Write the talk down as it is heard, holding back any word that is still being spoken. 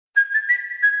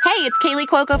it's Kaylee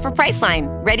Cuoco for Priceline.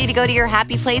 Ready to go to your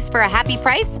happy place for a happy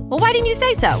price? Well, why didn't you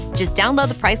say so? Just download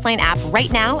the Priceline app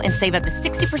right now and save up to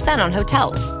 60% on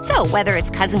hotels. So whether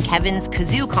it's Cousin Kevin's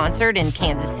Kazoo Concert in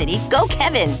Kansas City, go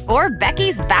Kevin, or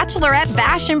Becky's Bachelorette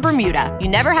Bash in Bermuda, you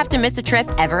never have to miss a trip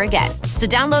ever again. So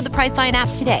download the Priceline app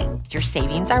today. Your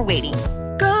savings are waiting.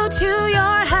 Go to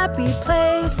your happy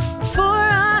place for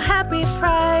a happy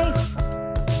price.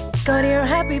 Go to your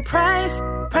happy price,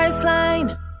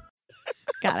 Priceline.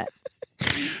 Got it.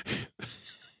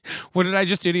 What did I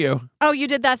just do to you? Oh, you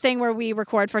did that thing where we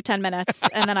record for 10 minutes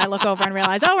and then I look over and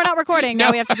realize, oh, we're not recording.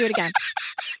 Now we have to do it again.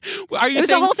 Are you It was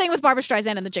saying the whole thing with Barbara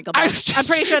Streisand and the Jingle Bells. I'm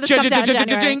pretty sure this comes out in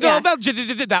January. Jingle Bell,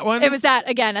 that one? It was that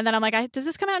again. And then I'm like, does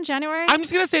this come out in January? I'm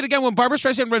just going to say it again. When Barbara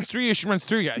Streisand runs through you, she runs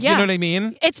through you. Yeah. You know what I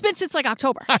mean? It's been since like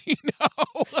October. I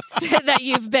know. that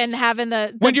you've been having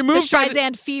the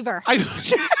Streisand fever.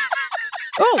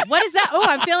 Oh, what is that? Oh,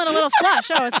 I'm feeling a little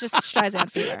flush. Oh, it's just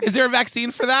Streisand fever. Is there a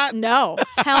vaccine for that? No.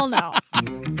 Hell no.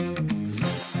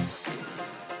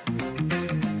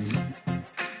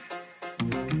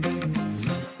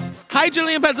 Hi,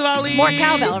 Jillian Pensavalli. More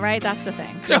cowbell, right? That's the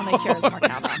thing. The only cure is more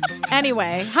cowbell.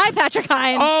 Anyway, hi, Patrick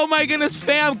Hines. Oh, my goodness,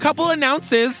 fam. Couple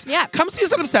announces. Yeah. Come see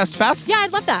us at Obsessed Fest. Yeah,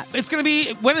 I'd love that. It's going to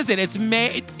be, when is it? It's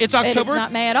May. It's October. It's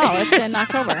not May at all. It's in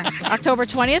October. October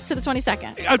 20th to the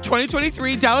 22nd.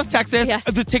 2023, Dallas, Texas. Yes.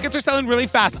 The tickets are selling really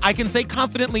fast. I can say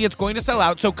confidently it's going to sell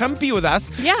out. So come be with us.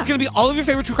 Yeah. It's going to be all of your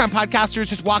favorite true crime podcasters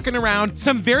just walking around.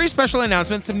 Some very special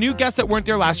announcements. Some new guests that weren't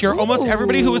there last year. Ooh. Almost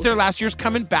everybody who was there last year is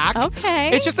coming back.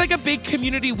 Okay. It's just like a big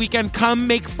community weekend. Come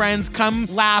make friends. Come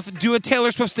laugh. Do a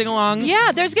Taylor Swift sing-along.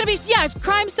 Yeah, there's going to be,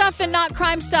 crime stuff and not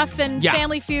crime stuff and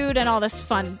Family Feud and all this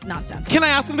fun nonsense. Can I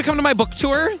ask them to come to my book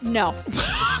tour? No.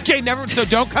 Okay, never. So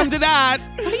don't come to that.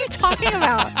 What are you talking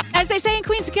about? As they say in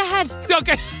Queens, go ahead.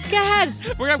 Okay. Go ahead.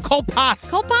 We're going to have Cole Pass.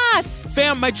 Cole Pass.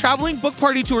 Fam, my traveling book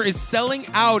party tour is selling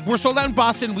out. We're sold out in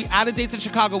Boston. We added dates in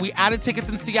Chicago. We added tickets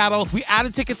in Seattle. We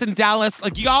added tickets in Dallas.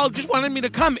 Like, y'all just wanted me to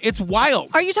come. It's wild.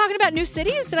 Are you talking about new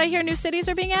cities? Did I hear new cities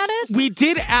are being added? We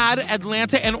did add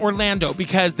Atlanta and Orlando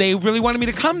because they really wanted me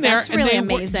to come there. That's really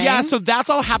amazing. Yeah, so that's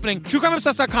all happening.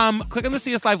 TrueCrimeObsessed.com. Click on the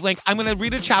See Us Live link. I'm going to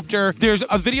read a chapter. There's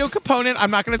a video component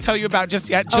I'm not going to tell you about just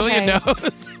yet. Jillian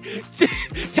knows.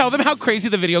 Tell them how crazy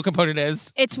the video component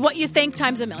is. It's what you think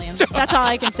times a million. That's all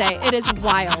I can say. It is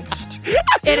wild.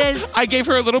 It is. I gave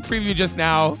her a little preview just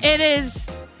now. It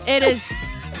is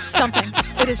something.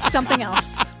 It is something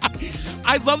else.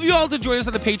 I'd love you all to join us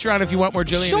on the Patreon if you want more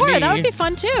Jillian Sure, and me. that would be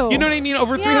fun too. You know what I mean?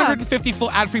 Over 350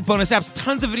 full ad-free bonus apps,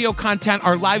 tons of video content,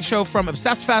 our live show from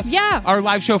Obsessed Fest, our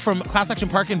live show from Class Action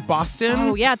Park in Boston.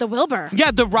 Oh, yeah, the Wilbur. Yeah,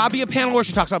 the Rabia panel where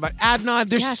she talks about Adnan.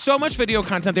 There's so much video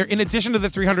content there in addition to the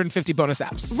 350 bonus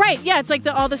apps. Right, yeah, it's like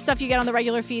all the stuff you get on the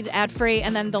regular feed ad-free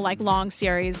and then the long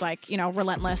series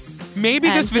Relentless. Maybe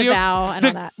and this video, The Vow and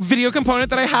all that. video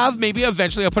component that I have, maybe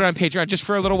eventually I'll put it on Patreon just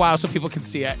for a little while so people can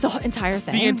see it. The entire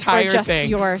thing? The entire or just thing.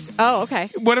 yours? Oh, okay.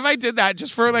 What if I did that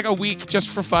just for a week, just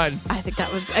for fun? I think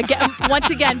that would, once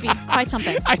again, be quite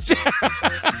something. That's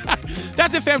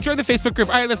it, fam. Join the Facebook group.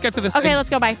 All right, let's get to this Okay, thing. let's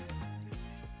go. Bye.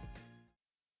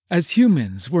 As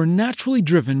humans, we're naturally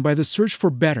driven by the search for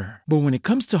better. But when it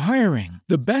comes to hiring,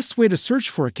 the best way to search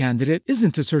for a candidate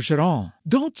isn't to search at all.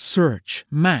 Don't search,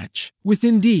 match with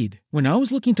Indeed. When I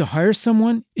was looking to hire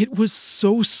someone, it was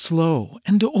so slow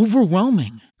and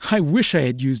overwhelming. I wish I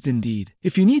had used Indeed.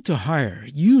 If you need to hire,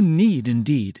 you need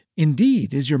Indeed.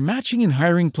 Indeed is your matching and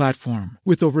hiring platform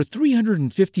with over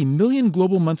 350 million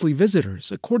global monthly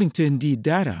visitors, according to Indeed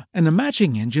data, and a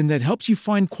matching engine that helps you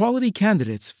find quality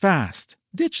candidates fast.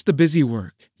 Ditch the busy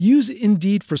work. Use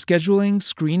Indeed for scheduling,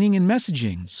 screening, and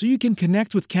messaging so you can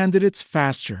connect with candidates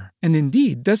faster. And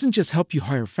Indeed doesn't just help you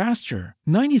hire faster.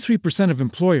 93% of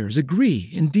employers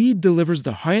agree Indeed delivers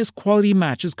the highest quality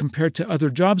matches compared to other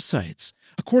job sites,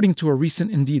 according to a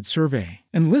recent Indeed survey.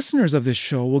 And listeners of this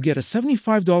show will get a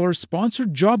 $75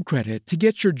 sponsored job credit to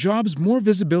get your jobs more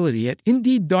visibility at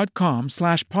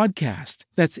Indeed.com/podcast.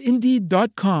 That's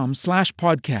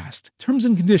Indeed.com/podcast. Terms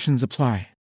and conditions apply.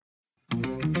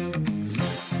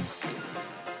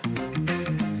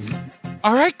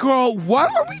 All right, girl,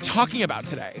 what are we talking about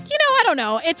today? I don't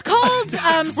know. It's called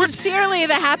Sincerely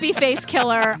the Happy Face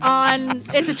Killer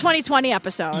it's a 2020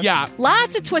 episode. Yeah.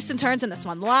 Lots of twists and turns in this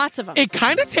one. Lots of them. It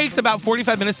kind of takes about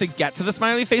 45 minutes to get to the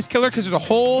smiley face killer because there's a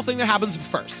whole thing that happens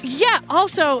first. Yeah,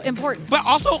 also important. But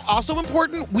also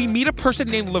important, we meet a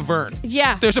person named Laverne.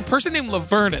 Yeah. There's a person named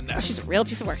Laverne in this. She's a real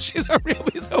piece of work. She's a real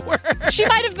piece of work. She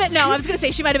might have been, I was going to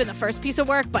say she might have been the first piece of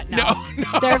work, but no.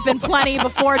 There have been plenty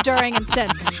before, during, and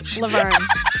since Laverne.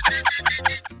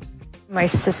 My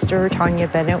sister, Tanya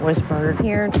Bennett, was murdered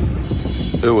here.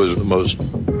 It was the most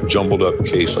jumbled up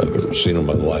case I've ever seen in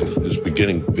my life. It's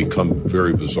beginning to become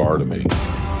very bizarre to me.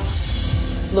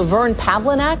 Laverne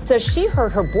Pavlinac says she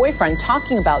heard her boyfriend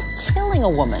talking about killing a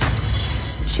woman.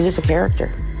 She was a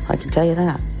character, I can tell you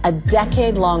that. A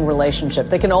decade-long relationship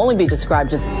that can only be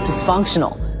described as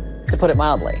dysfunctional, to put it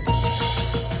mildly.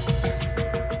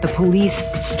 The police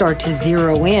start to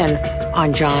zero in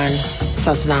on John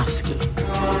Sosnowski.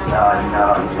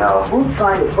 No. Who's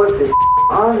trying to put this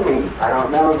on me? I don't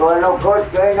remember going no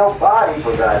court, there ain't no body,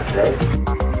 for God's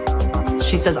sake.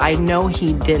 She says, I know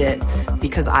he did it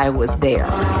because I was there.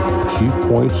 She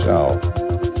points out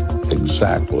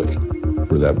exactly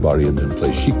where that body had been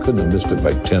placed. She couldn't have missed it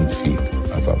by 10 feet.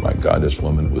 I thought, my God, this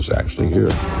woman was actually here.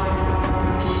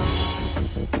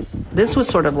 This was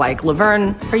sort of like,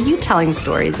 Laverne, are you telling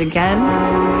stories again?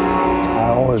 I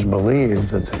always believed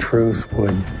that the truth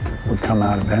would come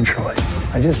out eventually.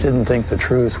 I just didn't think the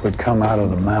truth would come out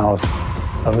of the mouth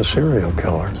of a serial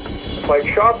killer. It's like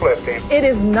shoplifting. It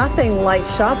is nothing like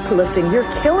shoplifting.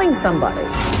 You're killing somebody.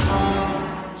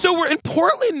 So we're in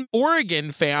Portland,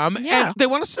 Oregon, fam. Yeah. And they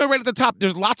want us to know right at the top,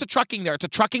 there's lots of trucking there. It's a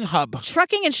trucking hub.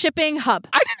 Trucking and shipping hub.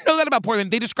 I didn't know that about Portland.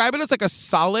 They describe it as like a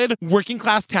solid working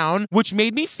class town, which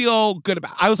made me feel good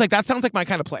about it. I was like, that sounds like my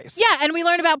kind of place. Yeah, and we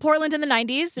learned about Portland in the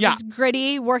 90s. It was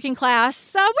gritty, working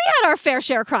class. We had our fair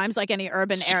share of crimes like any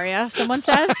urban area, someone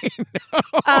says.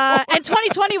 And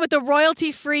 2020 with the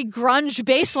royalty-free grunge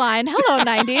baseline. Hello,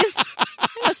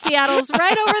 90s. Seattle's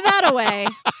right over that away.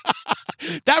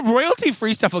 That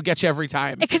royalty-free stuff will get you every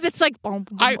time. Because it's like, boom,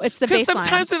 boom, it's the baseline.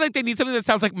 Sometimes they need something that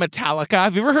sounds like Metallica.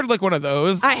 Have you ever heard like one of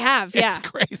those? I have, yeah. It's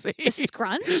crazy. This is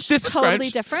grunge? This is totally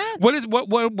grunge. Different?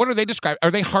 What are they described? Are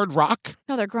they hard rock?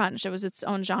 No, they're grunge. It was its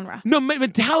own genre. No,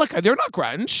 Metallica, they're not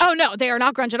grunge. Oh, no, they are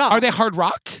not grunge at all. Are they hard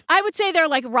rock? I would say they're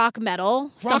like rock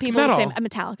metal. Some people would say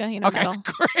Metallica, okay, metal.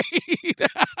 Great.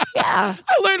 Yeah.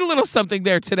 I learned a little something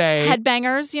there today.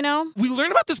 Headbangers, We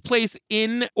learned about this place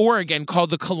in Oregon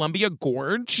called the Columbia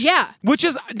Gorge. Yeah. Which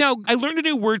is, now, I learned a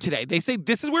new word today. They say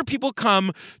this is where people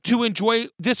come to enjoy,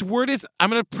 this word is, I'm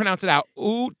going to pronounce it out,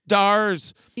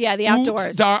 Outdoors. Yeah, the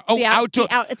outdoors. Outdoor.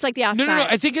 It's like the outside. No.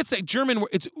 I think it's a German word.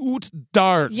 It's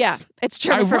Outdoors. Yeah, it's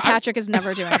German for Patrick is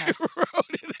never doing this. I wrote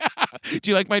it out.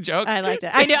 Do you like my joke? I liked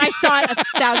it. I knew. I saw it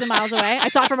 1,000 miles away. I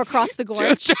saw it from across the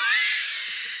gorge.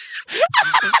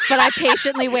 But I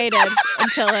patiently waited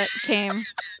until it came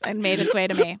and made its way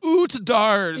to me.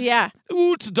 Outdoors. Yeah.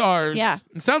 Outdoors. Yeah.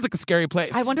 It sounds like a scary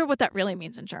place. I wonder what that really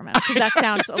means in German, because that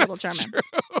sounds a little German. True.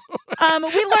 We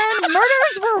learned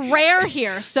murders were rare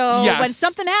here, so Yes. when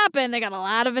something happened, they got a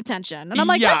lot of attention. And I'm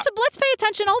like, let's pay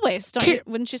attention always,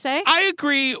 wouldn't you say? I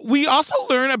agree. We also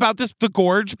learn about the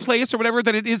gorge place or whatever,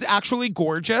 that it is actually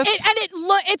gorgeous.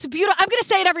 It's beautiful. I'm going to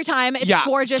say it every time. It's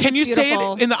gorgeous. Can you beautiful.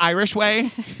 say it in the Irish way?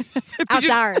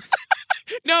 Outdoors.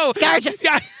 No. It's gorgeous.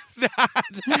 Yeah.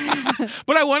 That.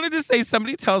 But I wanted to say,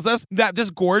 somebody tells us that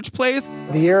this gorge place.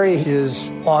 The area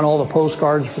is on all the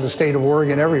postcards for the state of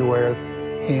Oregon everywhere,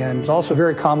 and it's also a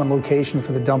very common location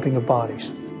for the dumping of bodies,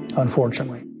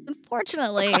 unfortunately.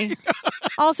 Unfortunately.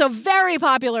 Also, very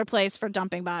popular place for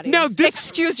dumping bodies. No,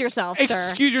 excuse yourself, sir.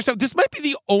 Excuse yourself. This might be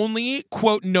the only,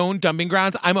 quote, known dumping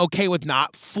grounds I'm okay with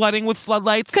not flooding with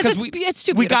floodlights. Because it's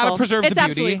too beautiful. We got to preserve the beauty. It's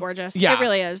absolutely gorgeous. Yeah. It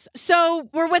really is. So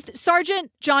we're with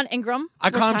Sergeant John Ingram. I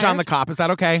call him John the Cop. Is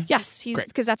that okay? Yes,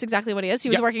 because that's exactly what he is. He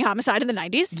was working homicide in the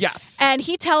 90s. Yes. And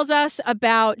he tells us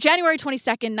about January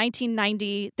 22nd,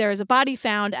 1990, there is a body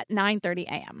found at 9:30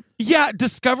 a.m. Yeah,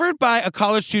 discovered by a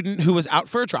college student who was out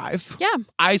for a drive. Yeah.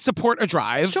 I support a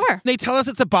drive. Sure. They tell us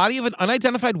it's a body of an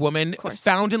unidentified woman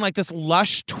found in like this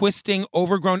lush, twisting,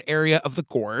 overgrown area of the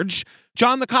gorge.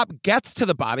 John the Cop gets to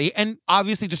the body and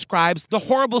obviously describes the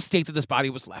horrible state that this body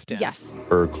was left in. Yes.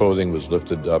 Her clothing was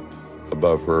lifted up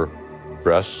above her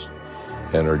breasts,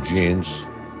 and her jeans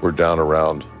were down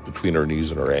around between her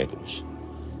knees and her ankles.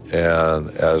 And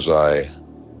as I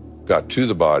got to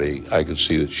the body, I could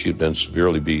see that she had been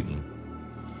severely beaten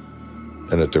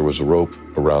and that there was a rope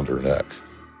around her neck.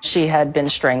 She had been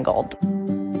strangled.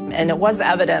 And it was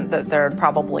evident that there had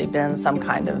probably been some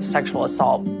kind of sexual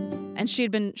assault. And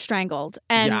she'd been strangled.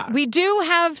 And we do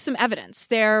have some evidence.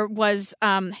 There was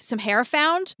some hair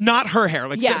found. Not her hair,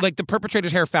 like the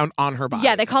perpetrator's hair found on her body.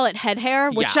 Yeah, they call it head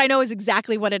hair, which I know is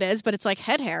exactly what it is, but it's like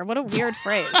head hair. What a weird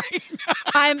phrase.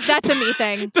 That's a me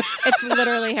thing. It's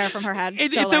literally hair from her head.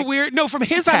 It's a weird, from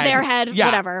his head. From their head,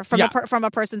 whatever, from a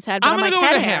person's head. But I'm like, go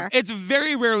head with hair. It's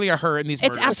very rarely a her in these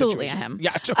murder It's absolutely situations. a him.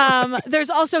 Yeah, totally.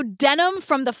 There's also denim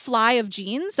from the fly of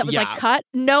jeans that was like cut.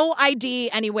 No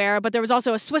ID anywhere, but there was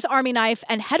also a Swiss Army Bowie knife,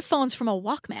 and headphones from a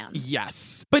Walkman.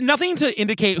 Yes. But nothing to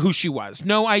indicate who she was.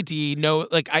 No ID,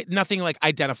 nothing like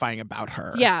identifying about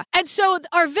her. Yeah. And so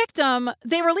our victim,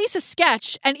 they release a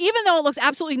sketch, and even though it looks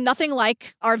absolutely nothing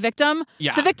like our victim,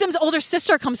 the victim's older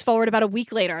sister comes forward about a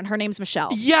week later, and her name's Michelle.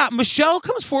 Yeah, Michelle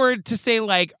comes forward to say,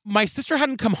 like, my sister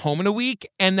hadn't come home in a week,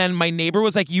 and then my neighbor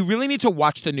was like, you really need to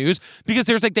watch the news because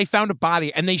there's like, they found a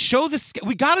body, and they show this.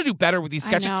 We got to do better with these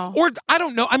sketches. Or I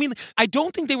don't know. I mean, I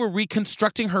don't think they were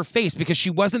reconstructing her face because she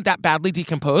wasn't that badly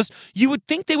decomposed. You would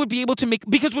think they would be able to make,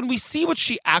 because when we see what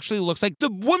she actually looks like,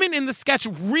 the woman in the sketch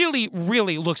really,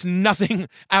 really looks nothing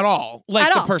at all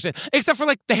like the person, except for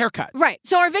like the haircut. Right.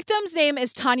 So our victim's name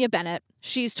is Tanya Bennett.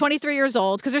 She's 23 years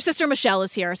old because her sister Michelle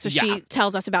is here. So she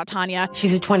tells us about Tanya.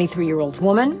 She's a 23-year-old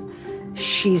woman.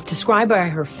 She's described by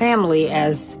her family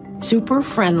as super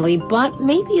friendly, but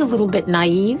maybe a little bit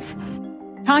naive.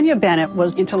 Tanya Bennett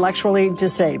was intellectually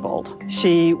disabled.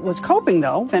 She was coping,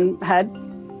 though, and had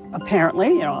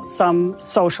apparently, some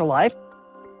social life.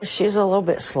 She's a little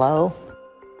bit slow,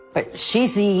 but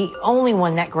she's the only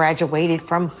one that graduated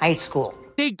from high school.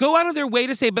 They go out of their way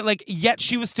to say, but like, yet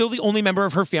she was still the only member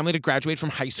of her family to graduate from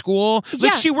high school.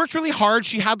 Like, she worked really hard.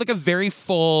 She had like a very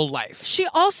full life. She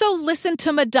also listened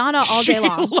to Madonna all day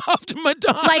long. She loved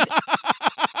Madonna. Like,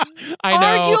 I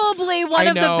know. Arguably one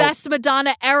of the best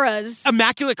Madonna eras.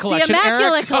 Immaculate Collection. The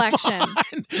Immaculate Collection.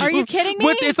 Are you kidding me?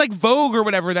 It's like Vogue or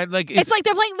whatever. That like it's like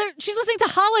they're playing. She's listening to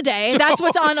Holiday. That's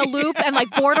what's on a loop, and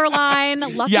like Borderline,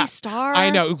 Lucky Star.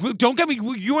 I know. Don't get me.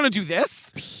 You want to do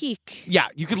this? Peak. Yeah,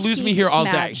 you could lose me here all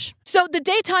day. So the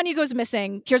day Tanya goes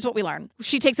missing, here's what we learn.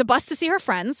 She takes a bus to see her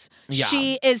friends. Yeah.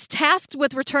 She is tasked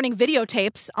with returning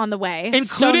videotapes on the way. Including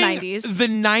so 90s. The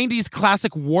 90s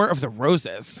classic War of the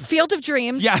Roses. Field of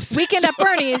Dreams. Yes. Weekend at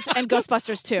Bernie's and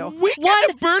Ghostbusters 2. Weekend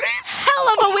at Bernie's? Hell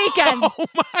of a weekend. Oh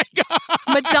my God.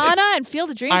 Madonna and Field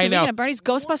of Dreams I and know. Weekend at Bernie's.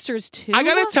 Ghostbusters 2. I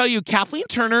gotta tell you, Kathleen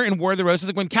Turner in War of the Roses,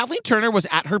 like when Kathleen Turner was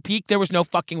at her peak, there was no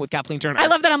fucking with Kathleen Turner. I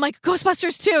love that. I'm like,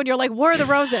 Ghostbusters 2, and you're like, War of the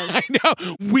Roses. I know.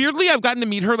 Weirdly, I've gotten to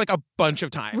meet her like a bunch of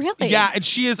times. Really? Yeah, and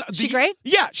she is... She great?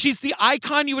 Yeah, she's the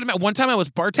icon you would have met. One time I was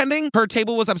bartending. Her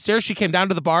table was upstairs. She came down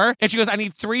to the bar, and she goes, I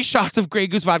need 3 shots of Grey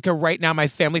Goose vodka right now. My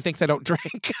family thinks I don't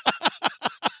drink.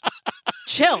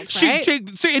 Chilled, right?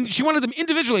 And she wanted them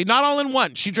individually, not all in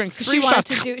one. She drank 3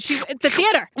 shots. shots. She's the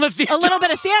theater. The theater. A little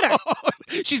bit of theater.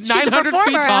 She's 900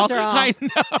 feet tall. After all. I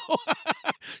know.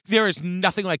 There is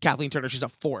nothing like Kathleen Turner. She's a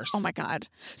force. Oh my God.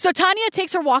 So Tanya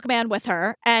takes her Walkman with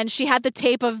her, and she had the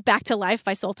tape of Back to Life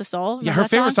by Soul to Soul. Yeah, her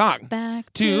favorite song.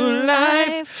 Back to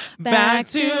life, back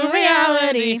to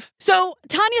reality. So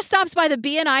Tanya stops by the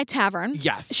B&I Tavern.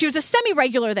 Yes. She was a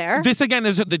semi-regular there. This, again,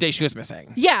 is the day she was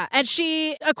missing. Yeah, and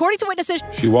she, according to witnesses...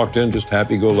 She walked in just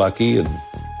happy-go-lucky and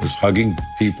was hugging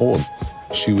people. And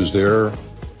she was there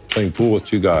playing pool with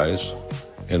 2 guys.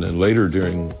 And then later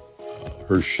during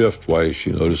her shift,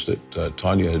 she noticed that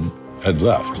Tanya had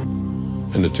left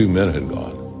and the 2 men had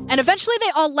gone. And eventually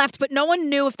they all left, but no one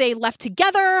knew if they left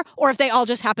together or if they all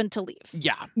just happened to leave.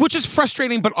 Yeah, which is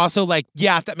frustrating, but also like,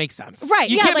 yeah, if that makes sense. Right,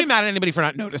 You yeah, can't like- be mad at anybody for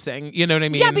not noticing. You know what I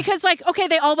mean? Yeah, because like, okay,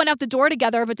 they all went out the door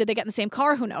together, but did they get in the same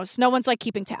car? Who knows? No one's like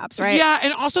keeping tabs, right? Yeah,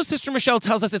 and also Sister Michelle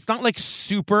tells us it's not like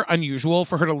super unusual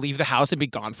for her to leave the house and be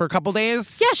gone for a couple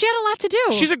days. Yeah, she had a lot to do.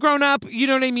 She's a grown-up, you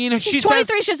know what I mean? She's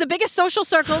 23. She has the biggest social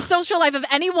life of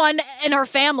anyone in her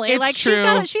family. It's like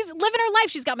true. she's living her life.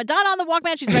 She's got Madonna on the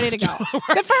Walkman. She's ready to go.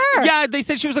 Good for her. Yeah, they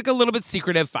said she was like a little bit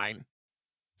secretive. Fine.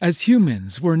 As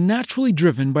humans, we're naturally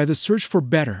driven by the search for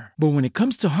better. But when it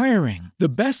comes to hiring, the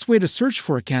best way to search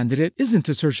for a candidate isn't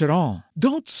to search at all.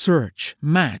 Don't search,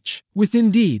 match with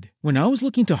Indeed. When I was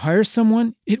looking to hire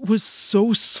someone, it was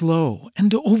so slow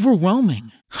and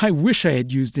overwhelming. I wish I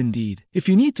had used Indeed. If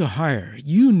you need to hire,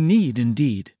 you need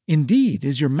Indeed. Indeed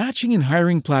is your matching and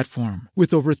hiring platform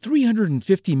with over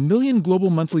 350 million global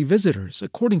monthly visitors,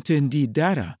 according to Indeed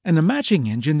data, and a matching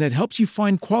engine that helps you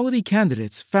find quality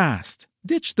candidates fast.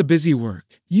 Ditch the busy work.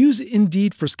 Use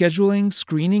Indeed for scheduling,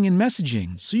 screening, and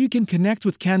messaging so you can connect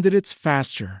with candidates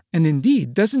faster. And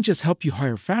Indeed doesn't just help you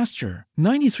hire faster.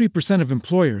 93% of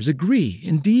employers agree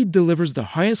Indeed delivers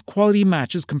the highest quality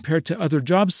matches compared to other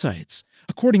job sites,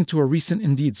 according to a recent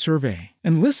Indeed survey.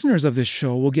 And listeners of this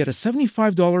show will get a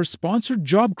 $75 sponsored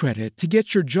job credit to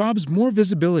get your jobs more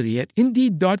visibility at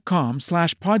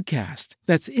Indeed.com/podcast.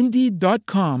 That's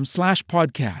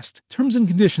Indeed.com/podcast. Terms and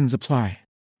conditions apply.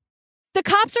 The The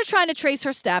cops are trying to trace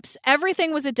her steps.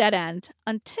 Everything was a dead end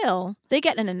until they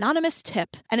get an anonymous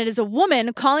tip. And it is a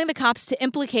woman calling the cops to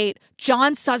implicate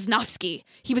John Sosnovsky.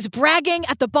 He was bragging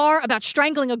at the bar about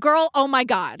strangling a girl. Oh my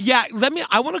God. Yeah,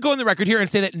 I want to go on the record here and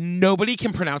say that nobody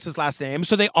can pronounce his last name,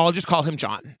 so they all just call him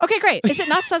John. Okay, great. Is it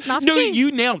not Sosnovsky? No,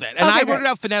 you nailed it. And okay, I wrote it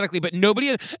out phonetically, but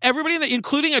everybody,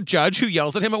 including a judge who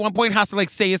yells at him at one point, has to like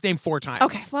say his name 4 times.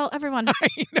 Okay, well, everyone.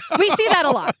 We see that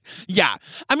a lot. Yeah.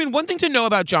 I mean, one thing to know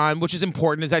about John, which is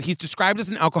important, is that he's described as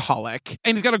an alcoholic,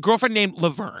 and he's got a girlfriend named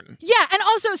Laverne. Yeah, and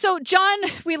also, so John,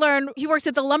 we learn, he works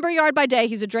at the lumberyard by day.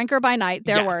 He's a drinker by night,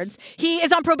 their words. He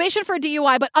is on probation for a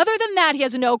DUI, but other than that, he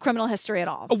has no criminal history at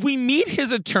all. We meet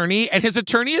his attorney, and his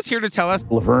attorney is here to tell us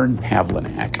Laverne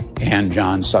Pavlinac and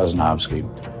John Sosnovsky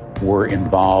were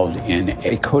involved in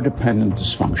a codependent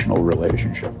dysfunctional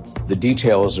relationship, the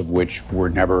details of which were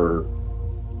never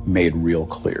made real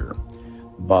clear.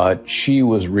 But she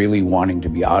was really wanting to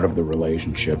be out of the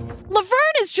relationship. Laverne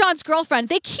is John's girlfriend.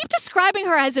 They keep describing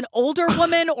her as an older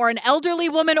woman or an elderly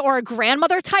woman or a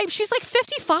grandmother type. She's like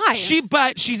 55.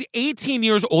 But she's 18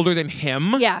 years older than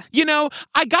him. Yeah. You know,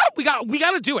 we got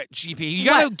to do it, GP. You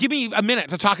got to give me a minute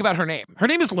to talk about her name. Her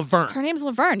name is Laverne. Her name's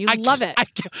Laverne. You love it. I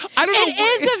don't know. It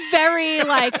is a very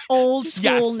like old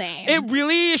school name. It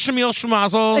really is Shamil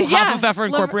Shmazel, Half of Pfeffer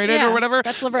Incorporated or whatever.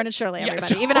 That's Laverne and Shirley,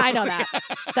 everybody. Even I know that.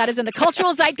 That is in the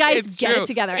cultural zeitgeist. It's Get true. it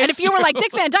together. And if you were like,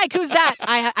 Dick Van Dyke, who's that?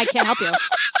 I can't help you.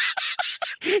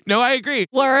 No, I agree.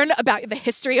 Learn about the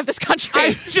history of this country.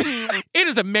 It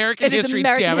is American history,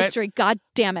 American damn it. history. God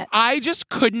damn it. I just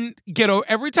couldn't get over.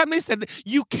 Every time they said that,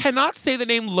 you cannot say the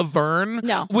name Laverne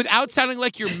without sounding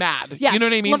like you're mad. Yes. You know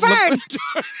what I mean? Laverne.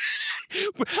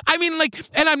 I mean, like,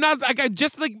 and I'm not, like, I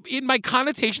just, like, in my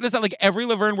connotation is that, like, every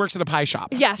Laverne works at a pie shop.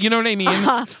 Yes. You know what I mean?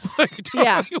 Like,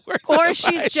 yeah. Or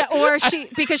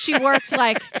because she worked,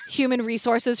 like, human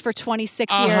resources for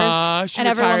 26 years, and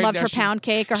everyone loved her pound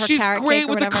cake or her carrot cake or whatever. She's great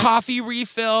with the coffee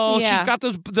refill. Yeah. She's got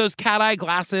those cat eye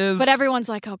glasses. But everyone's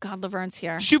like, oh, God, Laverne's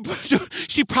here. She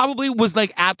probably was,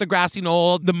 like, at the grassy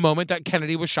knoll the moment that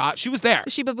Kennedy was shot. She was there.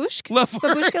 Is she Babushka?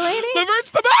 Babushka lady?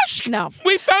 Laverne's Babushka. No.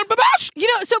 We found Babushka. You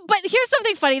know, but here's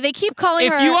something funny. They keep calling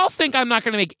her. If you all think I'm not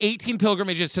going to make 18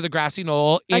 pilgrimages to the Grassy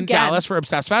Knoll in Dallas for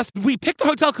Obsessed Fest, we picked the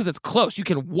hotel because it's close. You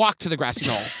can walk to the Grassy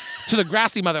Knoll. To the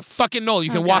grassy motherfucking knoll.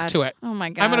 You can walk to it. Oh, my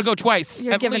God. I'm going to go twice.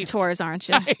 You're giving least. tours, aren't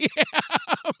you?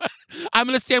 I'm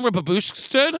going to stand where Babushka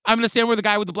stood. I'm going to stand where the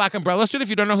guy with the black umbrella stood. If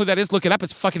you don't know who that is, look it up.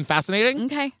 It's fucking fascinating.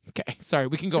 Okay. Sorry,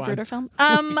 we can go on. Film.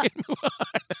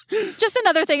 Just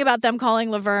another thing about them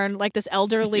calling Laverne like this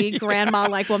elderly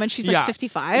grandma-like woman. She's like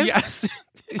 55. Yes.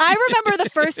 I remember the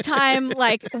first time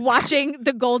like watching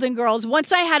the Golden Girls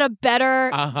once I had a better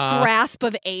grasp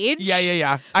of age.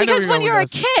 Yeah. Because when you're a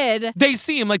kid, they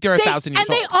seem like they're 1,000 years old.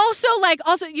 And they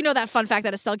also you know that fun fact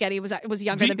that Estelle Getty was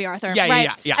younger than B. Arthur, right?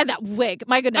 Yeah. And that wig,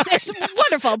 my goodness, it's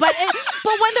wonderful. But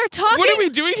when they're talking, what are we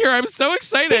doing here? I'm so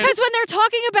excited because when they're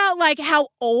talking about like how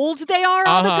old they are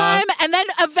all the time, and then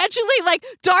eventually like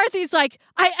Dorothy's like,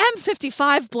 I am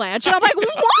 55, Blanche, and I'm like,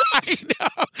 what?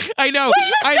 I know.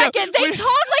 Wait a second. They talk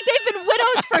like they've been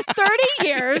widows for 30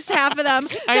 years, half of them.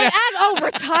 They add,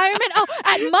 retirement. Oh,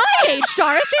 at my age,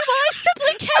 Dorothy, well, I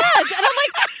simply can't. And I'm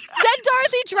like, then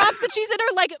Dorothy drops that she's in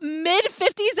her like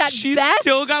mid-50s at She's best.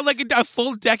 still got like a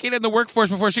full decade in the workworce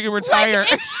before she can retire.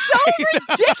 Like, it's so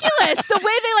ridiculous the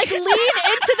way they like lean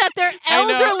into that they're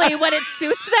elderly when it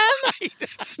suits them.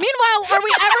 Meanwhile, are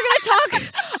we ever going to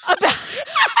talk about...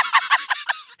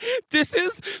 This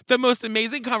is the most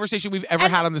amazing conversation we've ever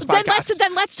had on this podcast.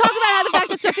 Then let's talk about how the fact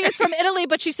that Sophia's from Italy,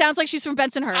 but she sounds like she's from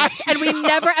Bensonhurst. And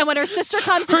when her sister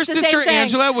comes, it's the same thing. Her sister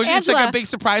Angela, it's like a big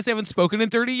surprise they haven't spoken in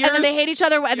 30 years. And then they hate each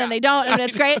other, and then they don't, and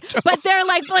it's great. But they're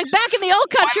like back in the old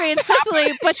country in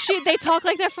Sicily, but they talk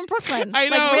like they're from Brooklyn. I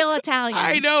know. Like real Italians.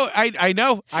 I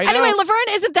know. Anyway, Laverne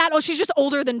isn't that old. She's just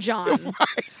older than John.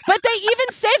 Right. But they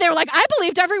even say, they were like, I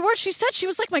believed every word she said. She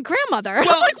was like my grandmother.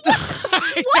 Well, I'm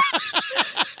like, what?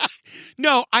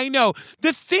 No, I know.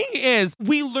 The thing is,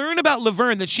 we learn about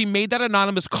Laverne that she made that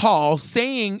anonymous call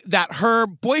saying that her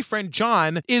boyfriend,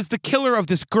 John, is the killer of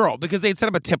this girl because they'd set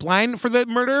up a tip line for the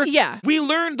murder. Yeah. We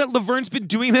learned that Laverne's been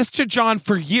doing this to John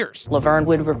for years. Laverne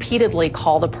would repeatedly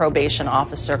call the probation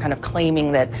officer, kind of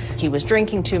claiming that he was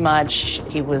drinking too much,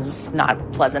 he was not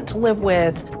pleasant to live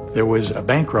with. There was a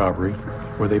bank robbery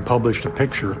where they published a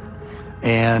picture,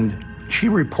 and she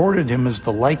reported him as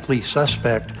the likely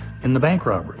suspect in the bank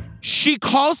robbery. She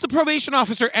calls the probation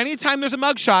officer anytime there's a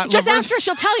mugshot. Just ask her,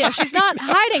 she'll tell you. She's not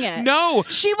hiding it. No.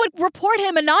 She would report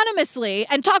him anonymously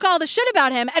and talk all the shit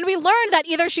about him. And we learned that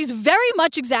either she's very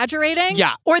much exaggerating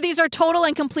or these are total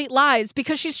and complete lies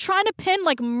because she's trying to pin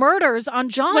like murders on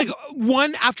John. Like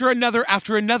one after another.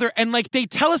 And like they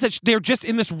tell us that they're just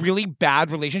in this really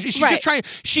bad relationship. She's just trying.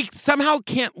 She somehow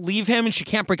can't leave him and she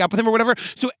can't break up with him or whatever.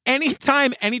 So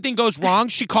anytime anything goes wrong,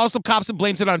 she calls the cops and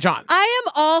blames it on John. I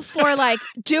am all for like,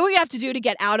 do what you have to do to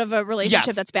get out of a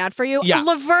relationship that's bad for you. Yeah.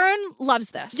 Laverne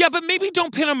loves this. Yeah, but maybe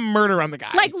don't pin a murder on the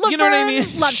guy. Like Laverne you know what I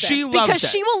mean? loves she this loves because it.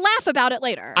 she will laugh about it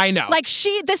later. I know. Like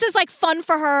this is like fun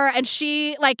for her, and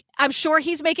she like I'm sure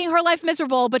he's making her life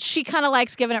miserable, but she kind of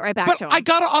likes giving it right back to him. I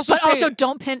gotta also say,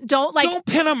 don't pin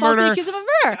a murder. Accuse him of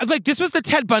murder. Like this was the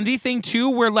Ted Bundy thing too,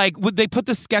 where like they put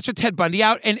the sketch of Ted Bundy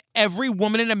out, and every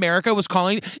woman in America was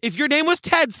calling. If your name was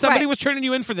Ted, somebody was turning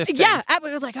you in for this thing. Yeah,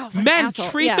 we were like, oh, men, asshole.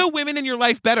 treat the women in your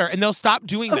life better, and they'll stop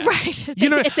doing this. Right. You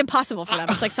know, it's impossible for them.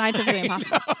 It's like scientifically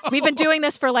impossible. We've been doing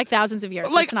this for like thousands of years.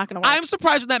 So like it's not going to work. I'm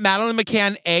surprised when that Madeline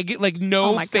McCann egg, like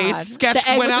no face sketch the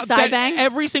egg went with out. The side that bangs?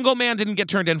 Every single man didn't get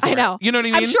turned in for I know. it. You know what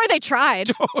I mean? I'm sure they tried.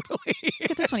 Totally.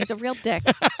 Look at this one. He's a real dick.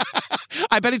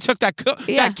 I bet he took that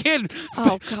kid.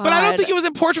 Oh, God. But I don't think he was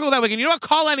in Portugal that weekend. You know what?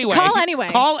 Call anyway. Call anyway.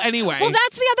 Call anyway. Well,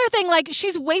 that's the other thing. Like,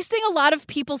 she's wasting a lot of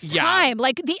people's time.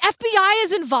 Like, the FBI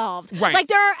is involved. Right. Like,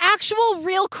 there are actual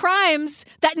real crimes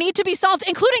that need to be solved,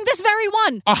 including this very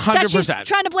one. 100%. That she's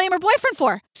trying to blame her boyfriend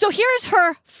for. So here's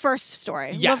her first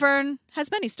story. Yes. Laverne has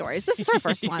many stories. This is her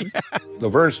first one.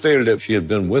 Laverne stated that she had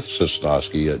been with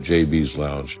Sosnovsky at JB's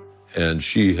Lounge, and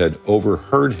she had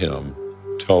overheard him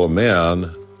tell a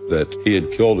man that he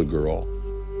had killed a girl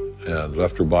and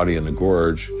left her body in the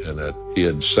gorge and that he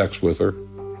had sex with her.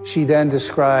 She then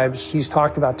describes, he's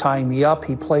talked about tying me up,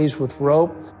 he plays with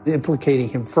rope, implicating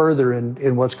him further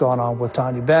in what's gone on with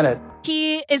Tanya Bennett.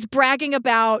 He is bragging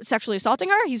about sexually assaulting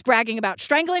her. He's bragging about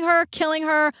strangling her, killing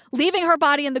her, leaving her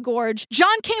body in the gorge.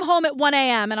 John came home at 1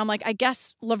 a.m. and I'm like, I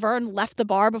guess Laverne left the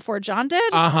bar before John did?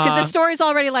 Because the story's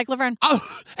already like Laverne. Oh,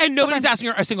 and nobody's asking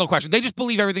her a single question. They just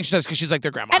believe everything she says because she's like their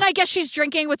grandma. And I guess she's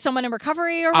drinking with someone in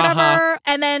recovery or whatever.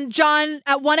 And then John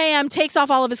at 1 a.m. takes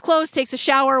off all of his clothes, takes a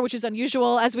shower, which is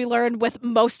unusual, as we learned with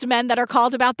most men that are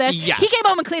called about this. Yes. He came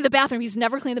home and cleaned the bathroom. He's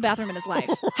never cleaned the bathroom in his life.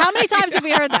 How many times have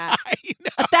we heard that?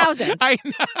 1,000. I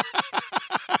know.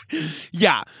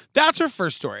 Yeah, that's her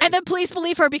first story. And then police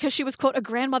believe her because she was, quote, a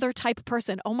grandmother type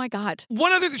person. Oh my God.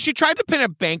 One other, she tried to pin a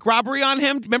bank robbery on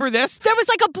him. Remember this? There was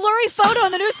like a blurry photo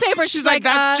in the newspaper. She's like,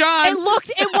 that's John.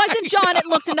 It wasn't John. It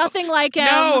looked nothing like him.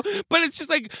 No, but it's just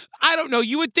like, I don't know.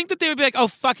 You would think that they would be like, oh,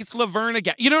 fuck, it's Laverne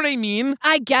again. You know what I mean?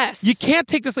 I guess. You can't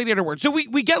take this lady at her word. So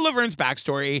we get Laverne's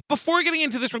backstory. Before getting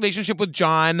into this relationship with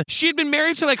John, she had been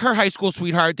married to like her high school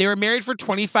sweetheart. They were married for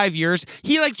 25 years.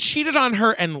 He like cheated on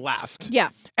her and left. Yeah.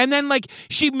 And then like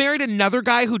she married another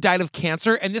guy who died of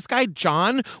cancer. And this guy,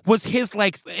 John, was his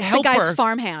like helper. The guy's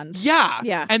farmhand. Yeah.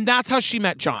 Yeah. And that's how she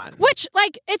met John. Which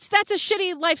like, that's a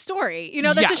shitty life story. You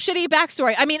know, that's a shitty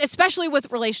backstory. I mean, especially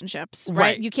with relationships,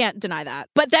 right? You can't deny that.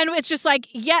 But then it's just like,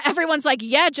 yeah, everyone's like,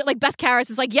 yeah, like Beth Karas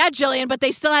is like, yeah, Jillian, but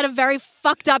they still had a very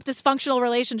fucked up, dysfunctional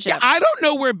relationship. Yeah, I don't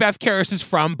know where Beth Karas is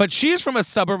from, but she is from a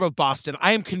suburb of Boston.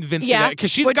 I am convinced of that because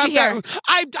she's got that.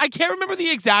 I can't remember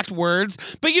the exact words,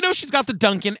 but you know, she's got the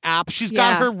Dunkin' app. She's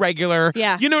got her regular.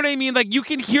 Yeah. You know what I mean? Like you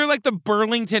can hear like the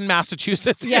Burlington,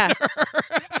 Massachusetts in her.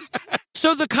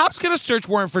 So the cops get a search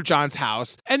warrant for John's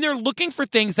house, and they're looking for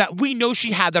things that we know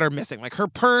she had that are missing, like her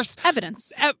purse.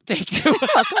 Evidence. Thank you.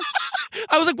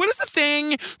 I was like, what is the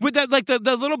thing with that, like the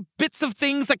little bits of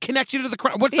things that connect you to the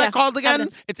crime? What's that called again?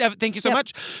 Evidence. Thank you so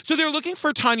much. So they're looking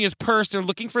for Tanya's purse. They're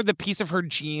looking for the piece of her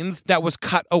jeans that was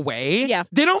cut away. Yeah.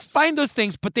 They don't find those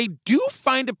things, but they do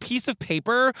find a piece of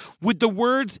paper with the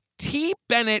words T.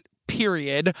 Bennett,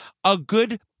 period, a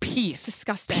good piece,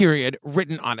 disgusting, period,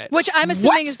 written on it. Which I'm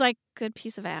assuming is like good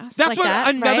piece of ass. That's like what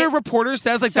that, another right? reporter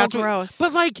says. Like so that's gross.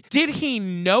 But like, did he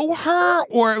know her,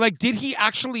 or like, did he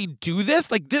actually do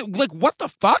this? Like, what the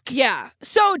fuck? Yeah.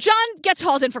 So John gets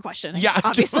hauled in for questioning. Yeah,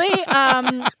 obviously,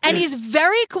 and he's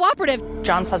very cooperative.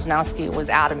 John Sosnovsky was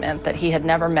adamant that he had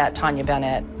never met Tanya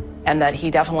Bennett, and that he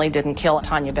definitely didn't kill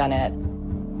Tanya Bennett.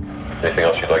 Anything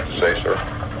else you'd like to say,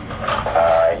 sir?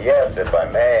 Yes, if I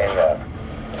may.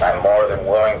 I'm more than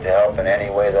willing to help in any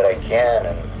way that I can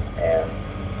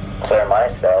and clear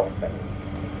myself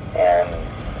and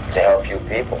to help you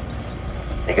people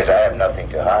because I have nothing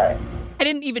to hide. I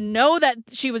didn't even know that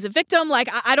she was a victim. Like,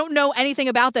 I don't know anything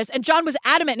about this. And John was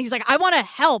adamant. And he's like, I want to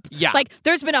help. Yeah. Like,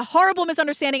 there's been a horrible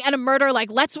misunderstanding and a murder. Like,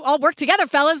 let's all work together,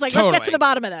 fellas. Like, let's get to the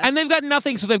bottom of this. And they've got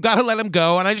nothing, so they've got to let him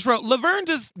go. And I just wrote, Laverne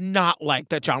does not like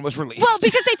that John was released. Well,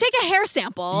 because they take a hair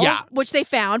sample, which they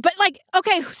found. But, like,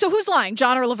 okay, so who's lying,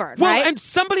 John or Laverne, right? And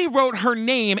somebody wrote her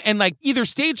name and, like, either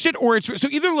staged it or it's... So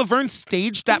either Laverne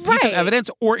staged that piece of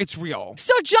evidence or it's real.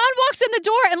 So John walks in the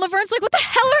door and Laverne's like, what the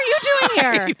hell are you doing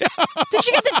here? Did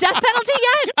you get the death penalty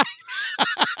yet?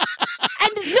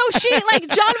 And so she, like,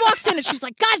 John walks in and she's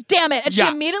like, God damn it. And she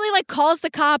immediately, like, calls the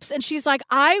cops and she's like,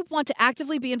 I want to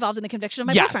actively be involved in the conviction of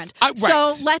my boyfriend.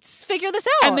 So let's figure this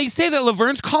out. And they say that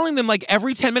Laverne's calling them, like,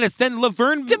 every 10 minutes. Then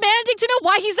Laverne... demanding to know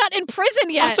why he's not in prison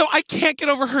yet. Also, I can't get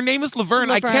over her name is Laverne.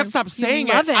 I can't stop saying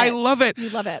it. I love it. You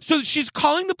love it. So she's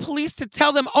calling the police to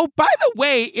tell them, oh, by the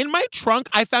way, in my trunk,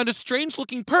 I found a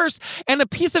strange-looking purse and a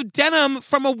piece of denim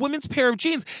from a women's pair of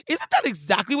jeans. Isn't that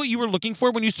exactly what you were looking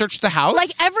for when you searched the house?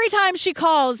 Like, every time she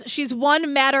calls, she's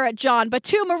one, madder at John, but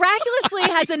two, miraculously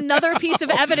has another piece of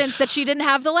evidence that she didn't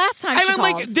have the last time she called.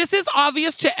 I'm like, this is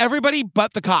obvious to everybody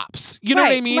but the cops. You know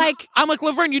what I mean? Like, I'm like,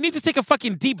 Laverne, you need to take a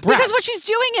fucking deep breath. Because what she's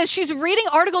doing is she's reading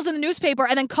articles in the newspaper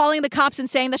and then calling the cops and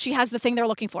saying that she has the thing they're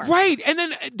looking for. Right. And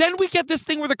then we get this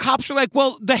thing where the cops are like,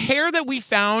 well, the hair that we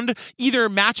found either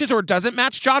matches or doesn't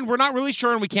match John. We're not really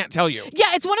sure and we can't tell you.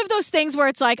 Yeah, it's one of those things where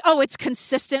it's like, oh, it's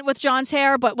consistent with John's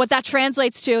hair, but what that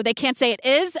translates to, they can't say it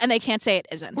is and they can't say it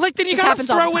isn't. Like, then you gotta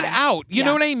throw it out. You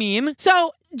know what I mean?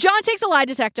 So John takes a lie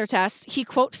detector test. He,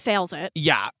 quote, fails it.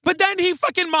 Yeah. But then he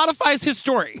fucking modifies his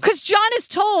story. Because John is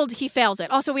told he fails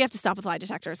it. Also, we have to stop with lie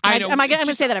detectors. I'm going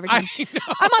to say that every time.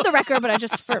 I'm on the record, but I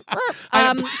just...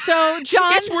 So,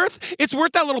 John... It's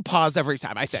worth that little pause every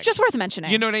time, I think. It's just worth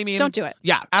mentioning. You know what I mean? Don't do it.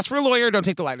 Yeah. Ask for a lawyer. Don't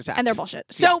take the lie detector. And they're bullshit.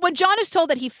 So when John is told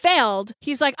that he failed,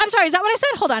 he's like, I'm sorry, is that what I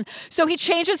said? Hold on. So he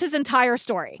changes his entire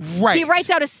story. Right. He writes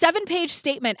out a 7-page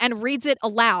statement and reads it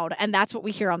aloud, and that's what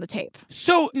we hear on the tape.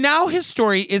 So now his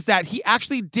story is that he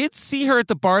actually did see her at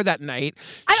the bar that night.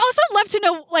 I'd also love to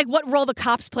know, like, what role the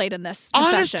cops played in this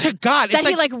Honest discussion. to God. That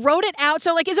he, like, wrote it out.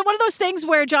 So, like, is it one of those things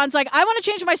where John's like, I want to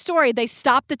change my story. They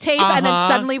stop the tape, and then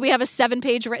suddenly we have a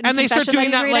 7-page written and they confession start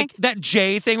doing that that, like, that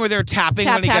J thing where they're tapping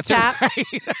tap, when he tap, gets tap. it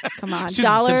right. Come on. Susan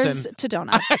Dollars Simpson. to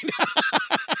donuts.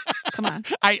 Come on.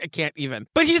 I can't even.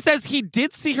 But he says he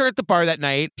did see her at the bar that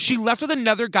night. She left with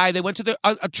another guy. They went to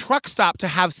a truck stop to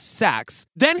have sex.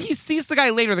 Then he sees the guy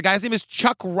later. The guy's name is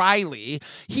Chuck Riley.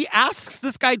 He asks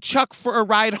this guy Chuck for a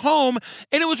ride home.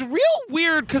 And it was real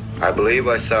weird because... I believe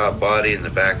I saw a body in the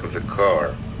back of the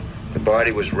car. The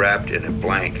body was wrapped in a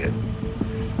blanket.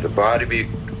 The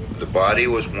body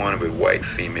was one of a white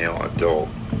female adult.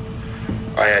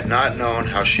 I had not known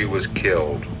how she was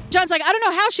killed. John's like, I don't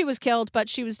know how she was killed, but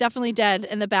she was definitely dead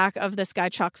in the back of this guy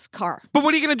Chuck's car. But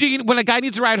what are you going to do when a guy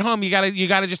needs a ride home? You gotta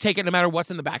just take it no matter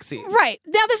what's in the back seat. Right.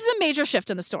 Now, this is a major shift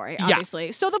in the story, obviously.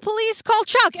 Yeah. So the police call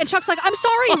Chuck, and Chuck's like, I'm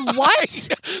sorry, what?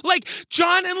 Like,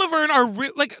 John and Laverne are,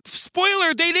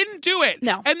 spoiler, they didn't do it.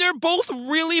 No. And they're both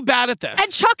really bad at this.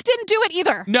 And Chuck didn't do it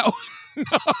either. No.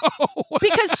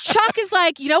 Because Chuck is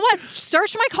like, you know what?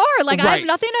 Search my car. Like, I have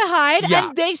nothing to hide. Yeah.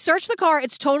 And they search the car.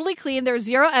 It's totally clean. There's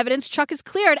zero evidence. Chuck is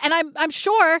cleared. And I'm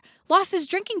sure lost his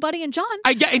drinking buddy in John.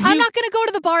 I'm not going to go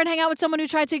to the bar and hang out with someone who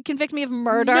tried to convict me of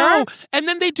murder. No. And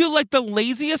then they do, like, the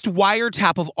laziest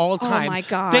wiretap of all time. Oh, my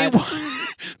God.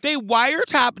 They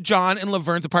wiretap John and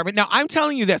Laverne's apartment. Now, I'm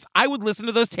telling you this. I would listen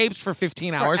to those tapes for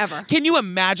 15 hours. Forever. Can you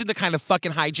imagine the kind of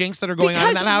fucking hijinks that are going on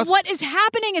in that house? Because what is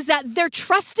happening is that they're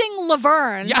trusting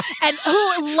Laverne and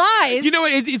who lies. You know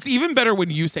what? It's even better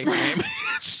when you say her name.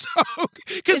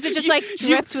 Is it just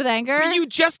dripped with anger?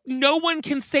 No one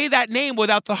can say that name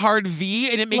without the hard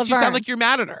V, and it makes you sound like you're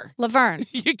mad at her. Laverne.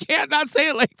 You can't not say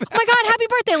it like that. Oh my God, happy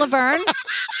birthday, Laverne.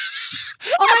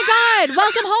 Oh my God,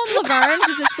 welcome home, Laverne.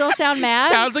 Does it still sound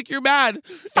mad? Sounds like you're mad.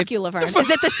 Fuck you, Laverne. Is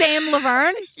it the same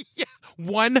Laverne? Yeah,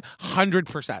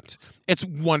 100%. It's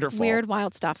wonderful. Weird,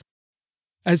 wild stuff.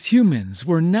 As humans,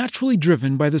 we're naturally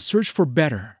driven by the search for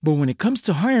better. But when it comes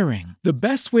to hiring, the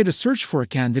best way to search for a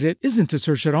candidate isn't to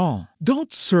search at all.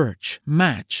 Don't search,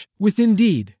 match with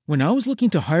Indeed. When I was looking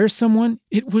to hire someone,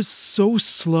 it was so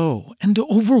slow and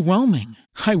overwhelming.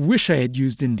 I wish I had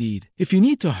used Indeed. If you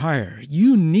need to hire,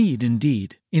 you need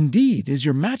Indeed. Indeed is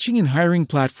your matching and hiring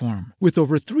platform with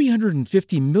over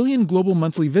 350 million global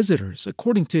monthly visitors,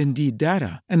 according to Indeed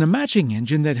data, and a matching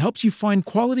engine that helps you find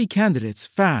quality candidates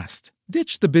fast.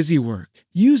 Ditch the busy work.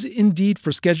 Use Indeed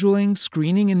for scheduling,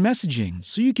 screening, and messaging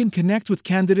so you can connect with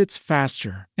candidates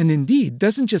faster. And Indeed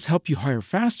doesn't just help you hire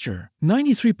faster.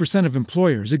 93% of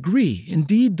employers agree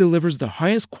Indeed delivers the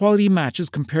highest quality matches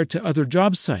compared to other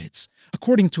job sites.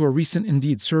 according to a recent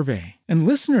Indeed survey. And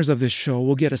listeners of this show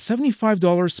will get a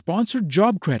 $75 sponsored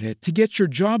job credit to get your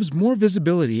jobs more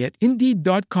visibility at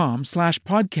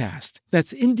Indeed.com/podcast.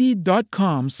 That's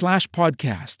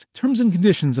Indeed.com/podcast. Terms and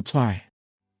conditions apply.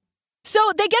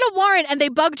 So they get a warrant and they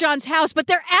bug John's house, but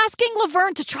they're asking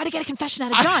Laverne to try to get a confession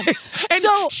out of John. And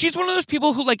she's one of those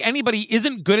people who, like anybody,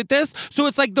 isn't good at this. So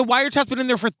it's like the wiretap's been in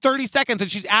there for 30 seconds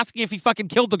and she's asking if he fucking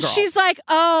killed the girl. She's like,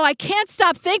 oh, I can't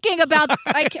stop thinking about...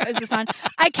 is this on?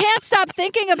 I can't stop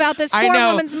thinking about this poor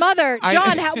woman's mother.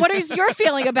 John, what is your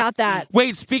feeling about that?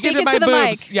 Wait, speaking to my the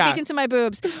boobs. Mic. Yeah. Speaking to my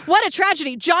boobs. What a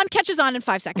tragedy. John catches on in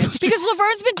 5 seconds because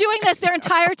Laverne's been doing this their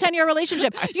entire 10-year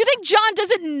relationship. You think John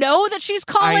doesn't know that she's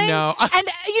calling? I know. And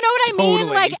you know what I mean?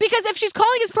 Totally. Like, because if she's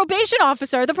calling his probation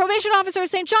officer, the probation officer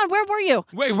is saying, John, where were you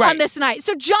on this night?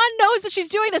 So John knows that she's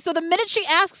doing this. So the minute she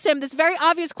asks him this very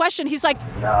obvious question, he's like,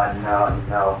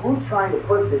 No. Who's trying to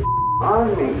put this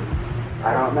on me?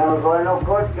 I don't remember going to no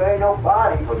court, there ain't no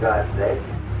body, for God's sake.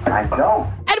 I don't.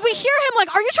 And we hear him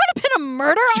like, are you trying to pin a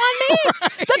murder on me?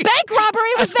 The bank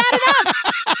robbery was bad enough.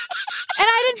 And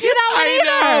I didn't do that one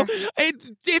either.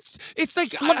 It's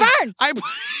like... Laverne!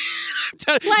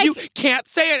 You can't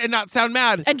say it and not sound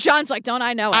mad. And John's like, don't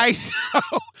I know it? I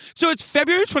know. So it's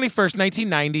February 21st,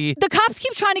 1990. The cops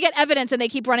keep trying to get evidence and they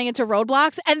keep running into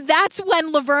roadblocks. And that's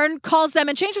when Laverne calls them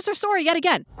and changes her story yet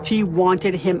again. She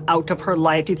wanted him out of her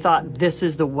life. She thought, this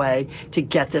is the way to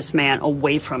get this man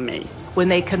away from me. When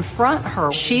they confront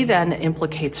her, she then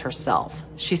implicates herself.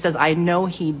 She says, I know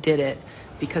he did it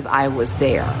because I was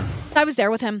there. I was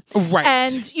there with him. Right.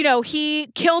 And, he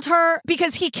killed her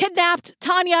because he kidnapped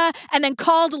Tanya and then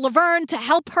called Laverne to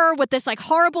help her with this, like,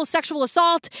 horrible sexual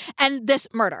assault and this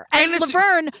murder. And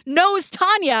Laverne knows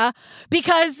Tanya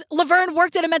because Laverne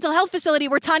worked at a mental health facility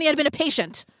where Tanya had been a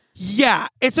patient. Yeah,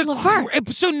 it's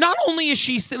so not only is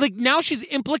she like now she's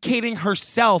implicating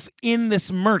herself in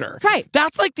this murder. Right.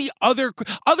 That's like the other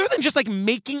than just like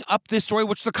making up this story,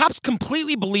 which the cops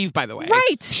completely believe, by the way.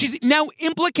 Right. She's now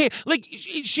like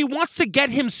she wants to get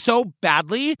him so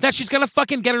badly that she's gonna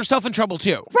fucking get herself in trouble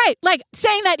too. Right. Like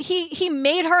saying that he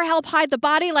made her help hide the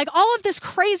body, like all of this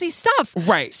crazy stuff.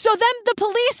 Right. So then the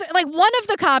police, like one of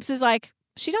the cops is like,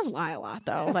 she does lie a lot,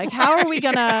 though. Like, how are we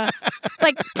gonna,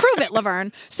 prove it,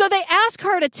 Laverne? So they ask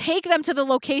her to take them to the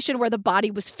location where the body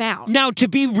was found. Now, to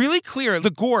be really clear, the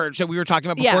gorge that we were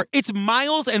talking about before, it's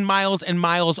miles and miles and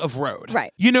miles of road.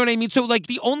 Right. You know what I mean? So,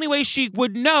 the only way she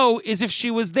would know is if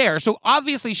she was there. So,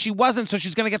 obviously, she wasn't, so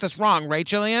she's gonna get this wrong, right,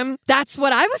 Jillian? That's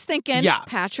what I was thinking,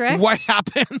 Patrick. What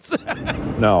happens?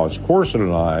 Now, as Corson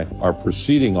and I are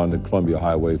proceeding on the Columbia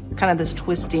Highway, kind of this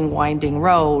twisting, winding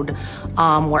road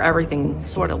where everything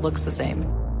sort of looks the same.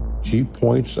 she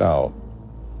points out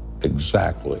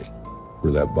exactly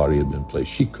where that body had been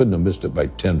placed. She couldn't have missed it by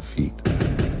 10 feet.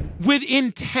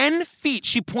 Within 10 feet,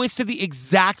 she points to the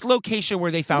exact location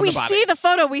where they found the body. We see the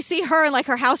photo. We see her in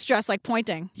her house dress,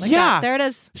 pointing. There it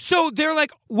is. So they're like,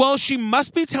 well, she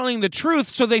must be telling the truth.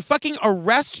 So they fucking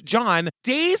arrest John.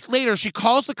 Days later, she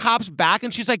calls the cops back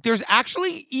and she's like, there's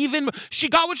actually she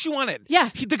got what she wanted.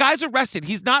 Yeah. The guy's arrested.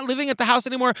 He's not living at the house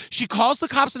anymore. She calls the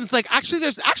cops and it's like, actually,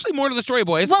 there's actually more to the story,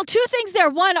 boys. Well, two things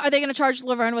there. One, are they going to charge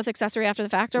Laverne with accessory after the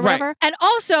fact or whatever? Right. And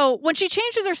also, when she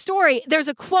changes her story, there's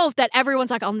a quote that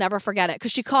everyone's like, I'll never forget it.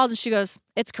 Because she called and she goes,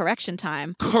 it's correction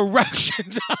time. Correction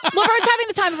time. Laverne's having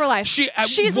the time of her life.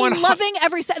 She's loving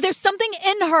every second. There's something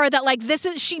in her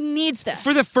that she needs this.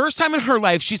 For the first time in her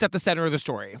life, she's at the center of the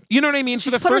story. You know what I mean?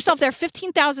 She's put herself there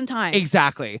 15,000 times.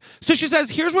 Exactly. So she says,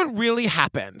 here's what really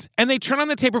happened. And they turn on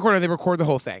the tape recorder, they record the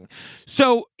whole thing.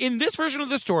 So in this version of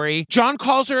the story, John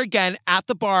calls her again at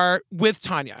the bar with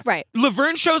Tanya. Right.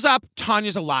 Laverne shows up,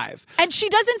 Tanya's alive. And she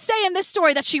doesn't say in this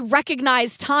story that she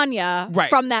recognized Tanya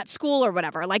from that school or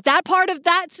whatever. That part of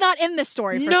that's not in this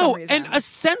story for some reason. And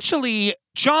essentially,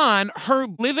 John, her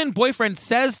live-in boyfriend,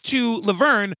 says to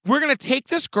Laverne, we're going to take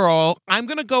this girl, I'm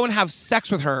going to go and have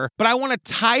sex with her, but I want to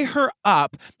tie her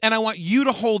up and I want you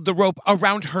to hold the rope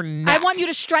around her neck. I want you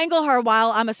to strangle her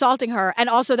while I'm assaulting her, and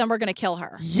also then we're going to kill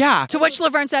her. Yeah. To which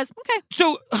Laverne says, okay.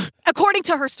 So, according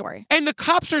to her story. And the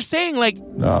cops are saying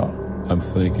Now, I'm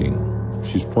thinking,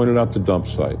 she's pointed out the dump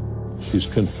site. She's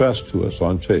confessed to us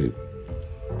on tape.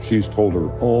 She's told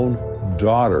her own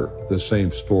daughter the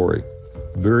same story,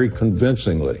 very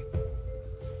convincingly.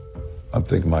 I'm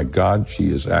thinking, my God, she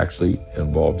is actually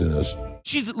involved in this.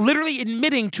 She's literally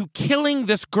admitting to killing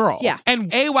this girl. Yeah.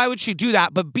 And A, why would she do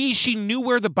that? But B, she knew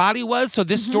where the body was, so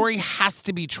this story has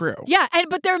to be true. Yeah,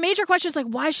 but there are major questions like,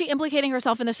 why is she implicating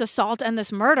herself in this assault and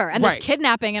this murder and this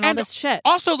kidnapping and all this shit?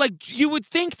 Also, like, you would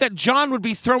think that John would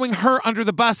be throwing her under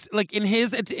the bus, like, in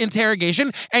his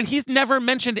interrogation, and he's never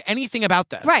mentioned anything about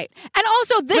this. Right. And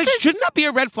also, this shouldn't that be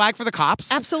a red flag for the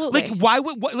cops? Absolutely. Like, why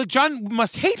would, like, John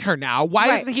must hate her now. Why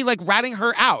isn't he, like, ratting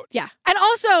her out? Yeah. And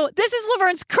also, this is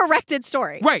Laverne's corrected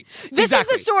story. Right. This is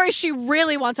the story she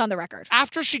really wants on the record.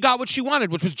 After she got what she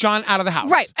wanted, which was John out of the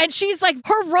house. Right. And she's like,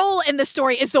 her role in the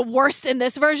story is the worst in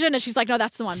this version. And she's like, no,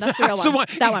 that's the one. That's the real one.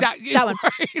 That one.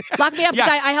 Right. Lock me up because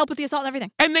I help with the assault and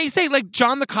everything. And they say, like,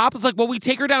 John the cop is like, well, we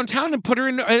take her downtown and put her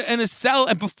in a cell.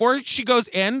 And before she goes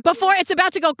in. Before it's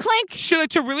about to go clink. She, like,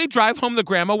 to really drive home the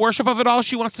grandma worship of it all,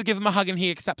 she wants to give him a hug and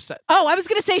he accepts it. Oh, I was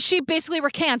going to say she basically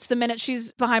recants the minute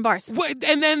she's behind bars.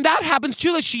 And then that happens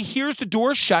too. Like, she hears the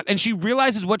door shut and she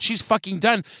realizes what she's fucking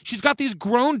done. She's got these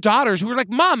grown daughters who are like,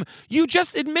 Mom, you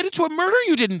just admitted to a murder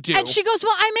you didn't do. And she goes,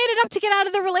 well, I made it up to get out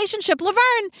of the relationship.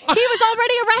 Laverne, he was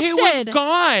already arrested. He was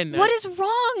gone. What is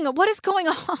wrong? What is going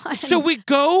on? So we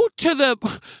go to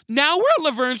now we're at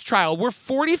Laverne's trial. We're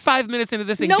 45 minutes into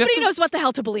this thing. Nobody knows what the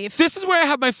hell to believe. This is where I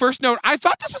have my first note. I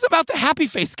thought this was about the happy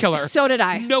face killer. So did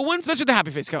I. No one's mentioned the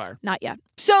happy face killer. Not yet.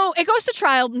 So it goes to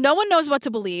trial. No one knows what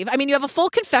to believe. I mean, you have a full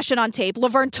confession on tape.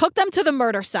 Laverne took them to the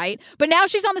murder site, but now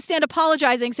she's on the stand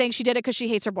apologizing, saying she did it because she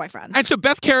hates her boyfriend. And so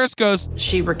Beth Karras goes.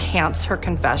 She recants her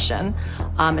confession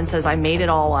and says, I made it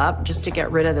all up just to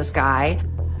get rid of this guy.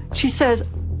 She says,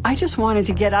 I just wanted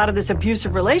to get out of this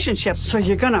abusive relationship. So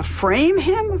you're going to frame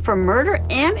him for murder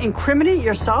and incriminate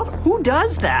yourself? Who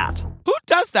does that? Who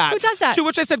does that? Who does that? To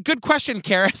which I said, good question,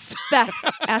 Karras. Beth,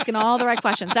 asking all the right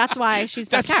questions. That's why she's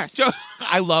Beth Karras.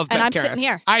 I love Beth Karras. And I'm sitting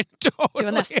here. I totally.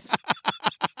 Doing this.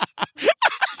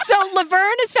 So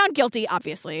Laverne is found guilty,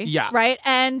 obviously. Yeah. Right?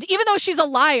 And even though she's a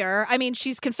liar, I mean,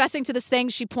 she's confessing to this thing.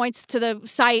 She points to the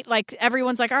site. Like,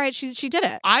 everyone's like, all right, she did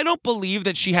it. I don't believe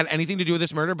that she had anything to do with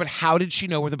this murder, but how did she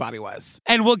know where the body was?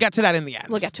 And we'll get to that in the end.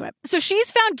 We'll get to it. So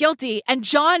she's found guilty, and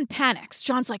John panics.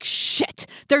 John's like, shit,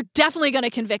 they're definitely going to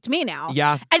convict me now.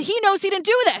 Yeah. And he knows he didn't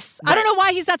do this. Right. I don't know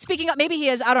why he's not speaking up. Maybe he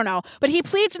is. I don't know. But he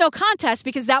pleads no contest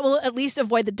because that will at least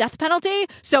avoid the death penalty.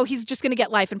 So he's just going to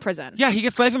get life in prison. Yeah, he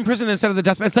gets life in prison instead of the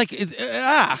death penalty. It's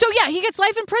like, So yeah, he gets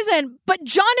life in prison, but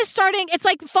John is starting, it's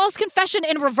like false confession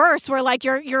in reverse where like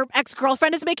your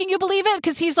ex-girlfriend is making you believe it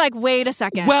because he's like, wait a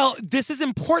second. Well, this is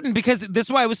important because this is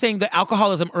why I was saying the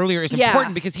alcoholism earlier is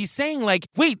important because he's saying like,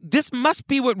 wait, this must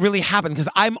be what really happened because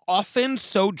I'm often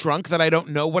so drunk that I don't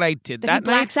know what I did that he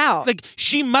blacks night. out. Like,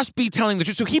 she must be telling the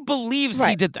truth. So he believes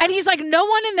he did this. And he's like, no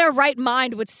one in their right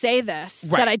mind would say this,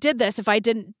 that I did this if I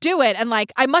didn't do it. And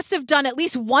like, I must have done at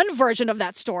least one version of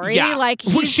that story. Yeah. Like,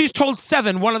 she's told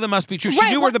 7. One of them must be true. She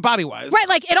knew where the body was. Right.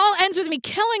 Like, it all ends with me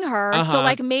killing her. So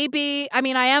like, maybe, I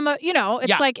mean, I am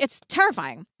it's like, it's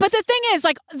terrifying. But the thing is,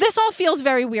 like, this all feels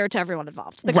very weird to everyone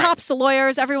involved. The cops, the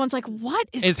lawyers, everyone's like, what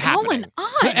is going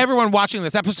on? Everyone watching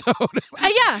this episode.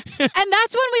 Yeah. And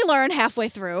that's when we learn halfway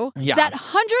through that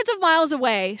hundreds of miles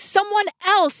away, someone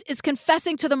else is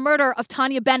confessing to the murder of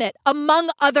Tanya Bennett, among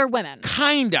other women.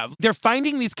 Kind of. They're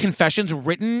finding these confessions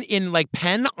written in like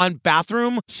pen on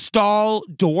bathroom stall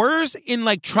doors in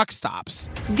like truck stops.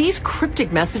 These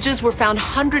cryptic messages were found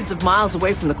hundreds of miles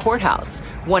away from the courthouse,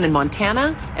 one in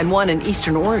Montana and one in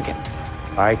eastern Oregon.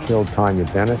 I killed Tanya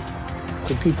Bennett.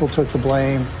 The people took the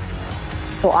blame.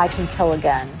 So I can kill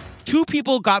again. 2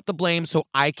 people got the blame, so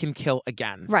I can kill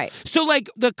again. Right. So, like,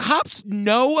 the cops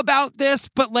know about this,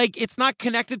 but, like, it's not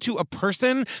connected to a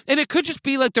person. And it could just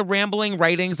be, like, the rambling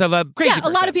writings of a crazy person. A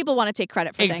lot of people want to take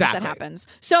credit for things that happens.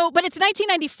 So, but it's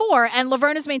 1994, and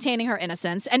Laverne is maintaining her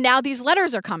innocence, and now these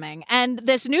letters are coming. And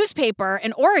this newspaper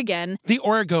in Oregon... The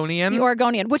Oregonian. The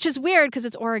Oregonian, which is weird because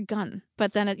it's Oregon,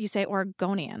 but then you say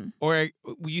Oregonian. Or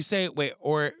you say,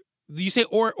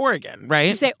 Oregon, right?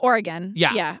 You say Oregon.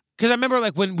 Yeah. Because I remember,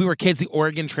 like, when we were kids, the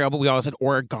Oregon Trail, but we always said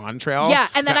Oregon Trail. Yeah,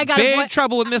 and then I got big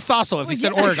trouble with Miss Sossel if you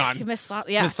said Oregon. Miss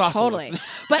Sossel, totally. Was...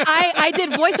 But I did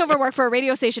voiceover work for a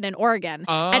radio station in Oregon,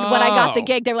 and when I got the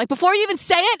gig, they were like, "Before you even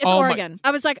say it, it's Oregon."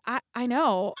 I was like, "I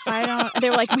know, I don't."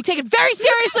 They were like, "We take it very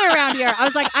seriously around here." I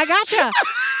was like, "I gotcha."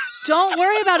 Don't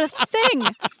worry about a thing.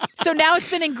 So now it's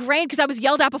been ingrained because I was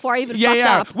yelled at before I even fucked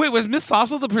up. Wait, was Miss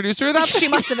Sossel the producer of that? She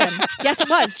must have been. Yes, it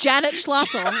was. Janet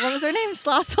Schlossel. What was her name?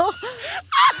 Schlossel?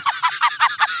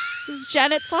 It was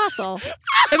Janet Schlossel.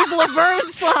 It was Laverne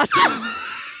Schlossel.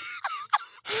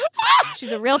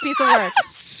 She's a real piece of work.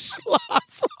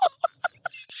 Schlossel.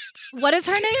 What is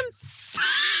her name?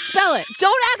 Spell it.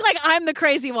 Don't act like I'm the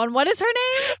crazy one. What is her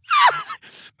name?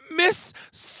 Miss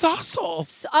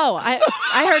Sossel. Oh,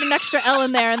 I heard an extra L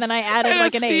in there, and then I added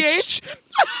like an H.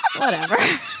 Whatever.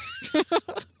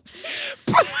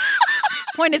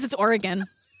 Point is, it's Oregon.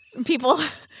 People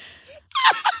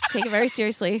take it very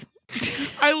seriously.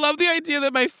 I love the idea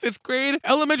that my 5th grade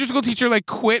elementary school teacher like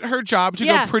quit her job to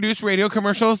go produce radio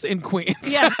commercials in Queens.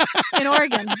 Yeah, in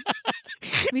Oregon.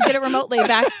 We did it remotely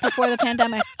back before the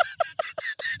pandemic.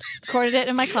 Recorded it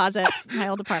in my closet, my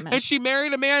old apartment. And she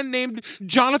married a man named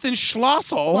Jonathan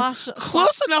Schlossel.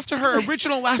 Close enough to her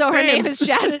original last name. So her name is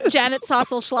Janet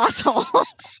Sossel Schlossel.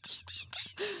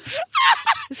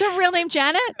 Is her real name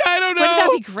Janet? I don't know. Wouldn't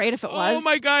that be great if it was? Oh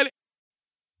my God.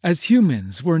 As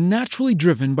humans, we're naturally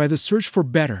driven by the search for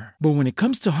better. But when it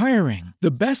comes to hiring,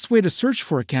 the best way to search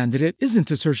for a candidate isn't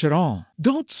to search at all.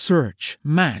 Don't search,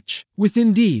 match with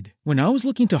Indeed. When I was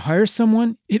looking to hire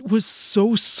someone, it was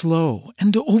so slow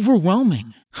and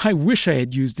overwhelming. I wish I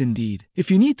had used Indeed.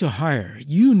 If you need to hire,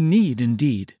 you need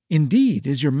Indeed. Indeed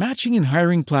is your matching and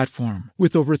hiring platform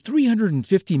with over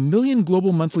 350 million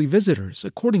global monthly visitors,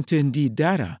 according to Indeed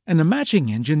data, and a matching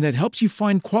engine that helps you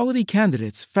find quality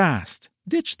candidates fast.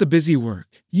 Ditch the busy work.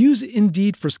 Use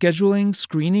Indeed for scheduling,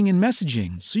 screening, and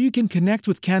messaging so you can connect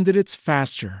with candidates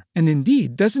faster. And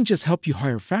Indeed doesn't just help you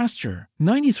hire faster.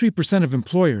 93% of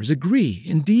employers agree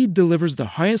Indeed delivers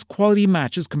the highest quality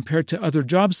matches compared to other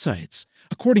job sites,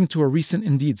 according to a recent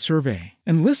Indeed survey.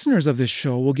 And listeners of this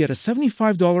show will get a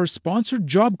 $75 sponsored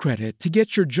job credit to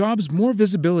get your jobs more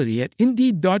visibility at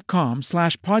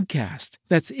Indeed.com/podcast.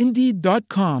 That's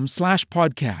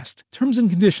Indeed.com/podcast. Terms and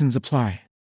conditions apply.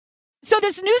 So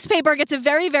this newspaper gets a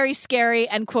very, very scary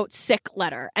and, quote, sick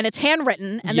letter. And it's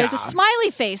handwritten, and there's a smiley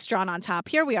face drawn on top.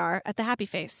 Here we are at the happy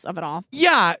face of it all.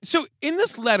 Yeah. So in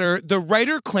this letter, the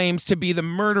writer claims to be the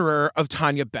murderer of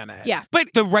Tanya Bennett. Yeah. But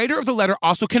the writer of the letter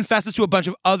also confesses to a bunch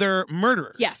of other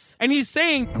murderers. Yes. And he's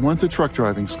saying, I went to truck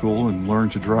driving school and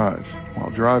learned to drive.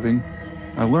 While driving,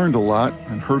 I learned a lot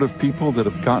and heard of people that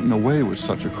have gotten away with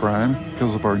such a crime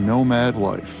because of our nomad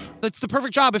life. It's the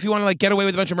perfect job if you want to get away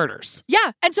with a bunch of murders.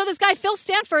 Yeah. And so this guy, Phil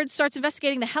Stanford, starts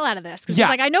investigating the hell out of this. Because he's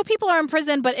like, I know people are in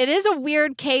prison, but it is a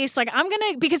weird case.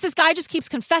 Because this guy just keeps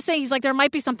confessing. He's like, there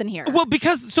might be something here. Well,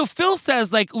 so Phil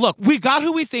says, look, we got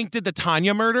who we think did the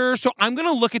Tanya murder, so I'm going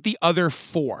to look at the other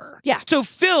 4. Yeah. So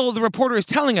Phil, the reporter, is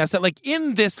telling us that,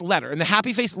 in this letter, in the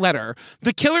happy face letter,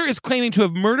 the killer is claiming to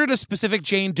have murdered a specific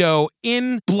Jane Doe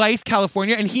in Blythe,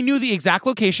 California, and he knew the exact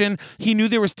location. He knew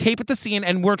there was tape at the scene,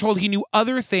 and we're told he knew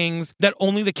other things that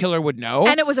only the killer would know.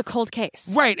 And it was a cold case.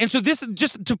 Right. And so this,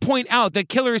 just to point out, that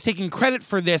killer is taking credit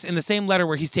for this in the same letter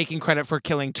where he's taking credit for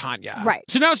killing Tanya. Right.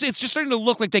 So now it's just starting to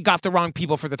look like they got the wrong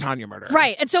people for the Tanya murder.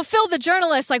 Right. And so Phil, the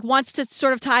journalist, wants to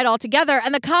sort of tie it all together.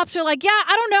 And the cops are like, yeah,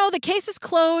 I don't know. The case is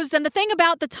closed. And the thing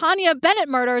about the Tanya Bennett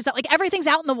murder is that, everything's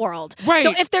out in the world. Right.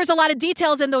 So if there's a lot of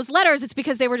details in those letters, it's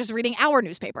because they were just reading our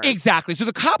newspapers. Exactly. So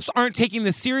the cops aren't taking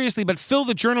this seriously, but Phil,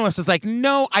 the journalist, is like,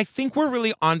 no, I think we're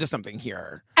really onto something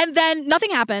here. And then nothing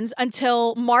happens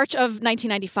until March of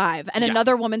 1995, and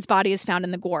another woman's body is found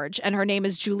in the gorge, and her name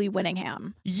is Julie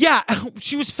Winningham. Yeah,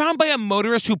 she was found by a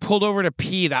motorist who pulled over to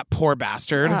pee, that poor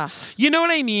bastard. You know what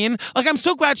I mean? I'm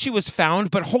so glad she was found,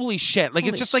 but holy shit.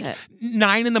 It's just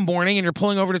 9 in the morning, and you're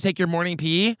pulling over to take your morning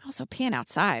pee. Also peeing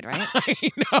outside, right?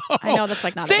 I know that's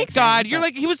not a Thank big God. thing, You're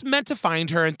he was meant to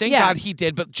find her, and thank God he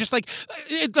did, but just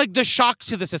the shock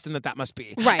to the system that must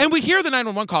be. Right. And we hear the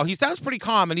 911 call. He sounds pretty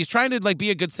calm, and he's trying to be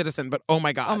a good citizen, but oh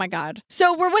my God. Oh my God.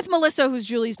 So we're with Melissa, who's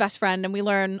Julie's best friend, and we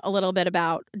learn a little bit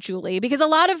about Julie because a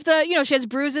lot of she has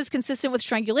bruises consistent with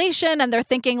strangulation, and they're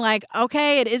thinking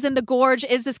okay, it is in the gorge.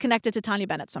 Is this connected to Tanya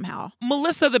Bennett somehow?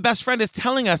 Melissa, the best friend, is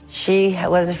telling us she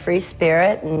was a free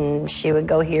spirit, and she would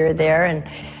go here or there, and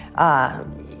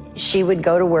she would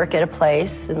go to work at a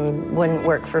place and wouldn't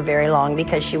work for very long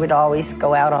because she would always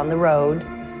go out on the road.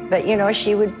 But,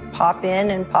 she would pop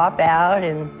in and pop out,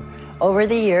 and over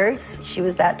the years, she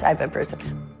was that type of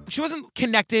person. She wasn't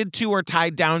connected to or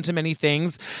tied down to many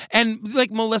things. And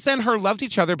Melissa and her loved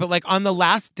each other, but on the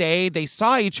last day they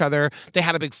saw each other, they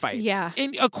had a big fight. Yeah.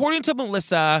 And according to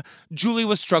Melissa, Julie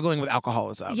was struggling with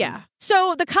alcoholism. Yeah.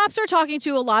 So the cops are talking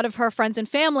to a lot of her friends and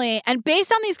family, and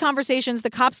based on these conversations,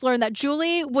 the cops learned that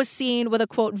Julie was seen with a,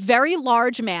 quote, very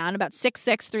large man, about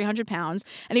 6'6", 300 pounds,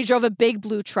 and he drove a big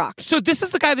blue truck. So this is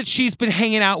the guy that she's been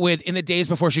hanging out with in the days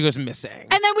before she goes missing.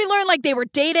 And then we learned like they were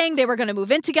dating, they were going to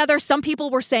move in together. Some people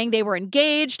were saying they were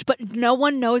engaged, but no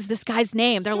one knows this guy's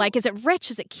name. They're like, is it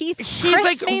Rich? Is it Keith?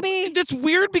 Chris, maybe? It's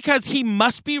weird because he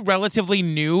must be relatively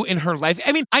new in her life.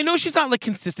 I mean, I know she's not like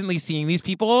consistently seeing these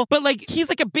people, but like he's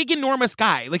like a big, enormous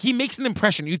guy. Like he makes an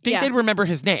impression. You'd think they'd remember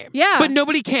his name. Yeah. But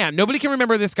nobody can. Nobody can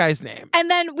remember this guy's name. And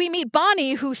then we meet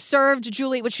Bonnie, who served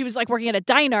Julie when she was like working at a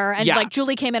diner. And like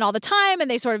Julie came in all the time and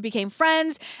they sort of became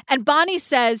friends. And Bonnie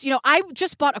says, I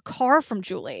just bought a car from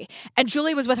Julie. And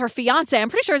Julie was with her fiance. I'm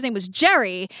pretty sure his name was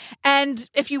Jerry. And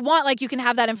if you want, like, you can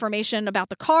have that information about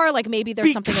the car. Like maybe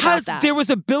there's something about that. There was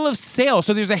a bill of sale.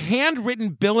 So there's a handwritten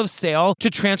bill of sale to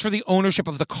transfer the ownership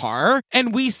of the car.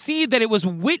 And we see that it was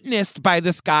witnessed by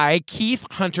this guy, Keith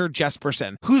Hunter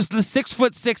Jesperson, who's the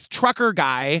 6'6" trucker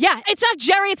guy. Yeah, it's not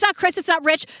Jerry, it's not Chris, it's not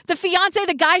Rich. The fiance,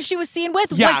 the guy she was seen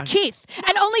with, was Keith.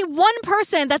 And only one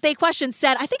person that they questioned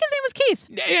said, I think his name was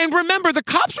Keith. And remember, the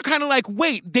cops are kind of like,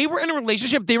 wait, they were in a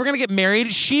relationship, they were going to get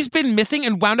married, she's been missing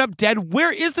and wound up dead.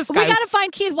 Where is this guy? We got to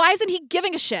find Keith. Why isn't he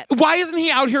giving a shit? Why isn't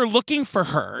he out here looking for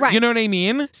her? Right. You know what I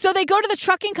mean? So they go to the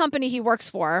trucking company he works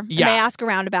for, and they ask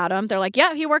around about him. They're like,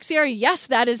 yeah, he works here. Yes,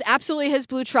 that is absolutely his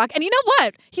blue truck. And you know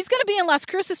what? He's going to be in Las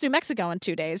Cruces, New Mexico in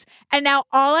 2 days. And now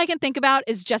all I can think about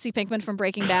is Jesse Pinkman from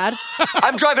Breaking Bad.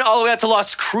 I'm driving all the way out to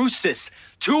Las Cruces.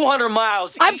 200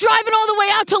 miles. I'm driving all the way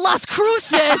out to Las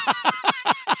Cruces.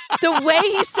 The way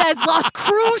he says Las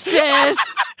Cruces.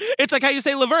 It's like how you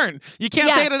say Laverne. You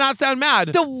can't say it and not sound mad.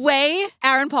 The way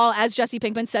Aaron Paul as Jesse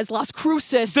Pinkman says Las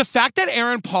Cruces. The fact that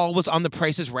Aaron Paul was on The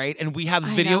Price is Right and we have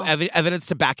video evidence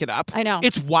to back it up. I know.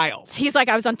 It's wild. He's like,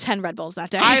 I was on 10 Red Bulls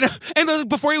that day. I know. And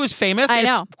before he was famous, I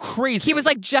know. It's crazy. He was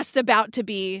like just about to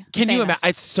be Can famous. you imagine?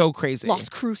 It's so crazy. Las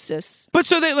Cruces. But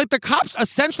so they, like, the cops,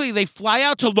 essentially, they fly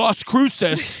out to Las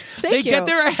Cruces. They get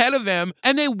there ahead of him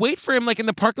and they wait for him like in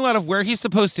the parking lot of where he's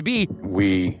supposed to be.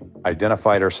 We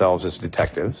identified ourselves as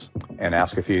detectives and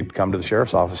asked if he'd come to the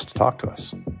sheriff's office to talk to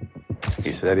us.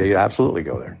 He said he'd absolutely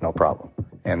go there, no problem.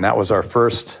 And that was our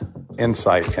first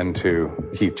insight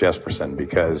into Keith Jesperson,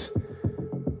 because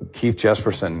Keith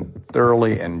Jesperson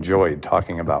thoroughly enjoyed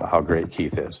talking about how great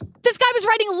Keith is. This guy was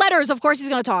writing letters. Of course he's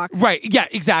going to talk. Right. Yeah,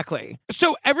 exactly.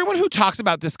 So everyone who talks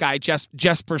about this guy,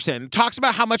 Jesperson, talks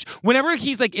about how much, whenever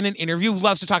he's like in an interview,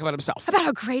 loves to talk about himself. About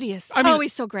how great he is. I mean,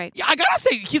 he's so great. Yeah, I gotta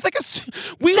say, he's like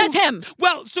Says him.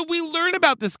 Well, so we learn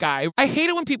about this guy. I hate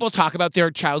it when people talk about their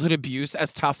childhood abuse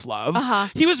as tough love.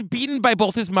 He was beaten by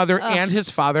both his mother and his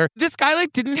father. This guy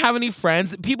like didn't have any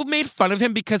friends. People made fun of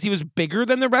him because he was bigger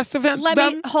than the rest of them.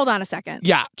 Hold on a second.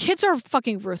 Yeah. Kids are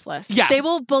fucking ruthless. Yes. They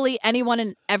will bully anyone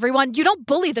and everyone. You don't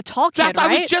bully the tall kid, right?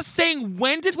 I was just saying,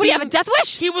 when did What, do you have a death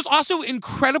wish? He was also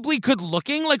incredibly good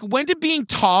looking. Like, when did being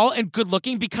tall and good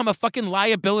looking become a fucking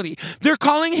liability? They're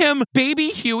calling him Baby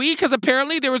Huey because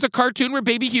apparently there was a cartoon where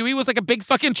Baby Huey was like a big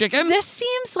fucking chicken. This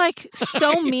seems like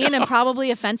so mean and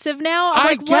probably offensive now. I'm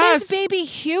like, what is Baby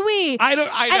Huey? I know.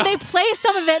 And they play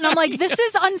some of it and I'm like, this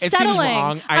is unsettling. It seems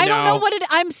wrong. I don't know what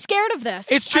I'm scared of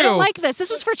this. It's true. I don't like this. This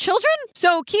was for children?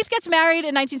 So Keith gets married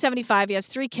in 1975. He has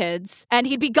 3 kids and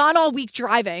he'd be gone all week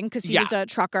driving because he was a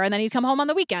trucker, and then he'd come home on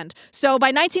the weekend. So by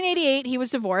 1988, he was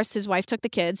divorced. His wife took the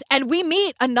kids, and we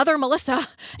meet another Melissa.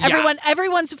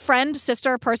 Everyone's friend,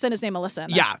 sister, person is named Melissa.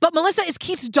 But Melissa is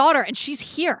Keith's daughter, and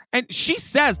she's here. And she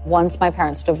says, once my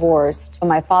parents divorced,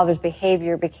 my father's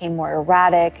behavior became more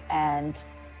erratic and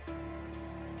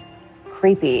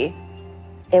creepy.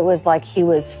 It was like he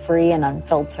was free and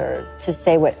unfiltered to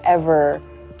say whatever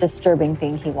disturbing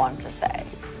thing he wanted to say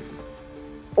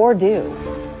or do.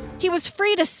 He was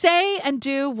free to say and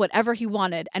do whatever he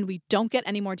wanted, and we don't get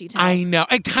any more details. I know.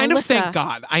 And kind Melissa, of thank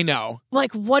God. I know.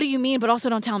 Like, what do you mean? But also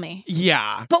don't tell me.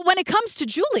 Yeah. But when it comes to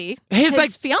Julie,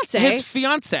 his fiance. His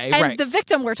fiance, and right. the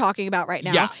victim we're talking about right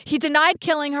now, he denied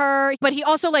killing her, but he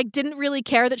also like didn't really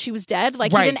care that she was dead.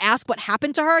 Like, he didn't ask what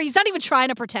happened to her. He's not even trying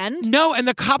to pretend. No, and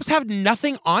the cops have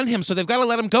nothing on him, so they've got to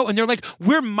let him go. And they're like,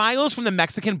 we're miles from the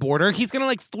Mexican border. He's going to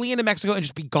like flee into Mexico and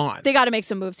just be gone. They got to make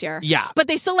some moves here. Yeah. But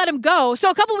they still let him go.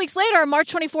 So a couple weeks later,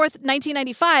 March 24th,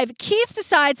 1995, Keith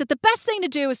decides that the best thing to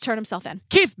do is turn himself in.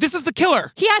 Keith, this is the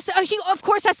killer. He of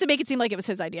course has to make it seem like it was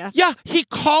his idea. Yeah, he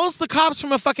calls the cops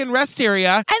from a fucking rest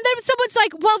area. And then someone's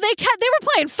like, well, they were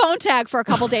playing phone tag for a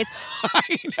couple days.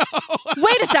 I know.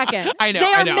 Wait a second. I know.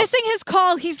 They are missing his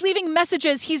call. He's leaving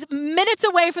messages. He's minutes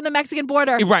away from the Mexican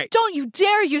border. Right. Don't you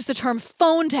dare use the term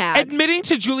phone tag. Admitting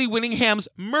to Julie Winningham's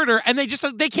murder, and they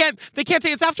can't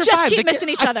say it's after just 5. Just keep missing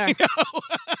each other.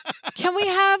 Can we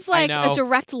have like a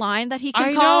direct line that he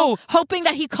can call, hoping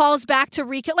that he calls back to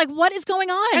rekill? Like, what is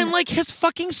going on? And like his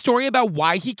fucking story about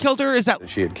why he killed her is that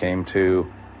she had came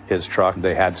to his truck,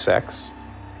 they had sex,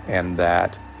 and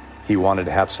that he wanted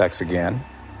to have sex again,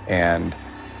 and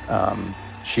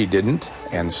She didn't,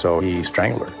 and so he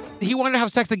strangled her. He wanted to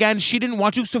have sex again. She didn't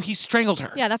want to, so he strangled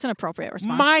her. Yeah, that's an appropriate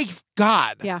response. My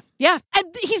God. Yeah. Yeah. And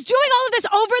he's doing all of this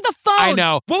over the phone. I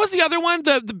know. What was the other one?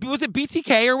 Was it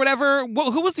BTK or whatever?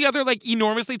 Who was the other, like,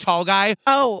 enormously tall guy?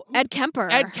 Oh, Ed Kemper.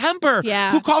 Ed Kemper.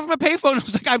 Yeah. Who called from a payphone and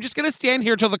was like, I'm just going to stand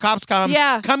here till the cops come.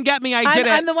 Yeah. Come get me. I did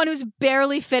it. I'm the one who's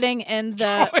barely fitting in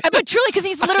the... But truly, because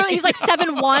he's like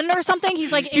 7'1" or something.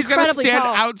 He's like incredibly tall. He's going to stand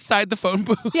tall. outside the phone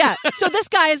booth. Yeah. So this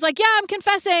guy is like, yeah, I'm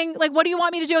confessing. Like, what do you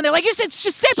want me to do? And they're like, just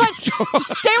stay put.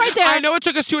 Just stay right there. I know it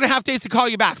took us 2.5 days to call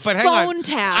you back, but hang on. Phone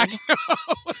tag.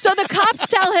 So the cops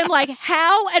tell him like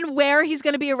how and where he's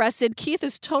going to be arrested. Keith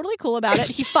is totally cool about it.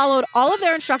 He followed all of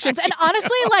their instructions. And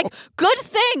honestly, like, good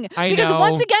thing. Because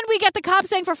once again, we get the cops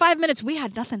saying for 5 minutes, we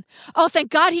had nothing. Oh,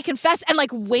 thank God he confessed and like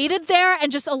waited there and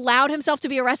just allowed himself to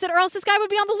be arrested, or else this guy would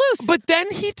be on the loose. But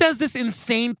then he does this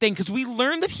insane thing because we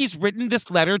learned that he's written this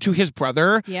letter to his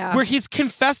brother where he's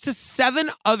confessed to 7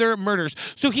 other murders.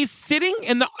 So he's sitting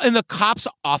in the cop's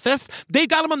office. They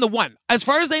got him on the one. As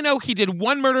far as they know, he did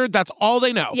 1 murder. That's all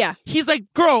they know. Yeah. He's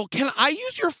like, girl, can I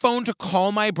use your phone to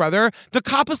call my brother? The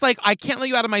cop is like, I can't let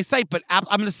you out of my sight, but I'm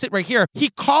going to sit right here. He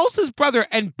calls his brother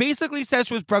and basically says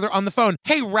to his brother on the phone,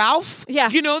 hey, Ralph,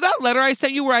 you know that letter I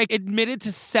sent you where I admitted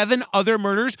to 7 other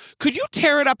murders? Could you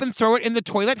tear it up and throw it in the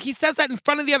toilet? He says that in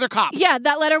front of the other cop. Yeah,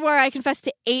 that letter where I confessed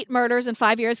to 8 murders in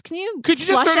 5 years. Could you just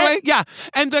throw it away? Yeah.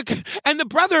 And the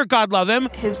brother, God love him.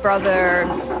 His brother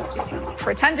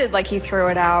pretended like he threw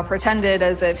it out, pretended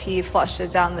as if he flushed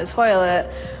it down the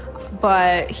toilet,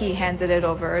 but he handed it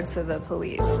over to the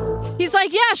police. He's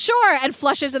like, yeah, sure, and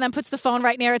flushes and then puts the phone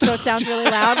right near it so it sounds really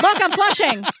loud. Look, I'm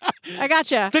flushing. I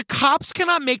gotcha. The cops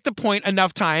cannot make the point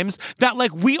enough times that,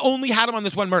 like, we only had him on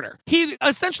this 1 murder. He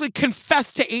essentially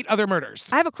confessed to 8 other murders.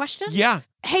 I have a question. Yeah.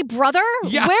 Hey, brother,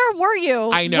 where were you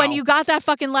when you got that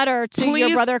fucking letter to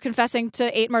your brother confessing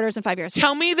to 8 murders in 5 years?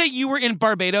 Tell me that you were in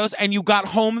Barbados and you got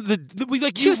home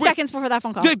 2 seconds before that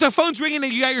phone call. The phone's ringing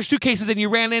and you got your suitcases and you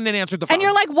ran in and answered the phone. And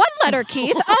you're like, what letter,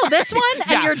 Keith? Oh, this one?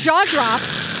 And your jaw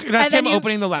drops. That's him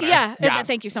opening the letter. Yeah.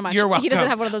 Thank you so much. You're welcome. He doesn't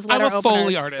have one of those letter openers. I'm a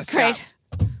Foley artist. Great.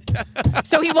 Yeah.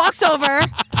 So he walks over to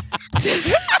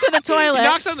the toilet. He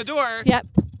knocks on the door. Yep.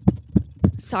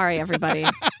 Sorry, everybody.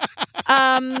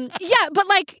 Yeah, but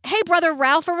like, hey, brother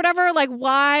Ralph or whatever, like,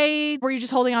 why were you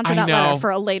just holding on to that letter for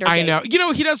a later date? I know. You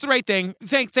know, he does the right thing.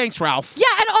 Thanks, Ralph. Yeah,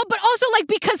 but also, like,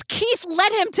 because Keith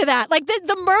led him to that. Like,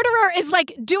 the murderer is,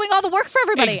 like, doing all the work for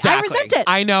everybody. Exactly. I resent it.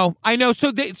 I know.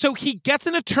 So he gets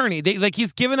an attorney.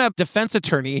 He's given a defense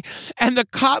attorney, and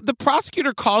the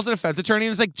prosecutor calls the defense attorney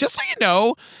and is like, just so you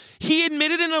know, he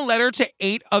admitted in a letter to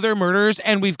 8 other murders,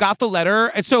 and we've got the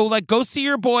letter. And so, like, go see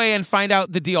your boy and find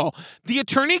out the deal. The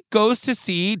attorney goes to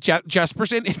see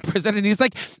Jesperson in prison, and he's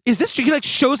like, is this true? He, like,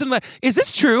 shows him, is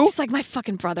this true? He's like, my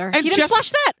fucking brother. And he didn't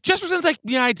flush that. Jesperson's like,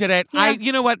 yeah, I did it. Yeah.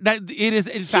 You know what? It is,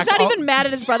 in fact. He's not even mad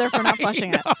at his brother for not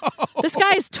flushing it. This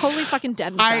guy is totally fucking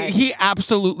dead inside. He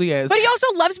absolutely is. But he also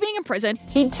loves being in prison.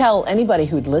 He'd tell anybody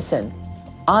who'd listen,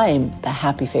 I'm the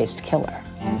happy-faced killer.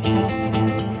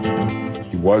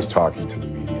 He was talking to the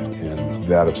media, and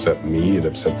that upset me, it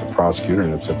upset the prosecutor,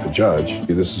 and it upset the judge.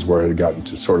 This is where it had gotten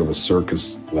to sort of a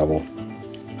circus level.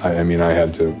 I mean, I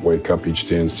had to wake up each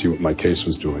day and see what my case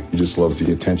was doing. He just loves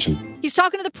the attention. He's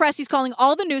talking to the press. He's calling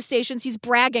all the news stations. He's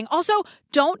bragging. Also,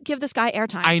 don't give this guy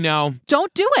airtime. I know.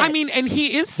 Don't do it. I mean, and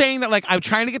he is saying that, like, I'm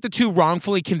trying to get the 2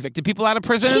 wrongfully convicted people out of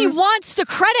prison. He wants the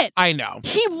credit. I know.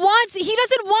 He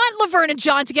doesn't want Laverne and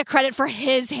John to get credit for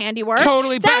his handiwork.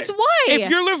 Totally. That's why.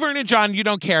 If you're Laverne and John, you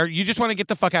don't care. You just want to get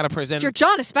the fuck out of prison. You're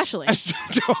John especially.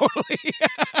 Totally.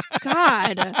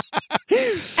 God.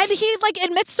 And he, like,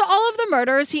 admits to all of the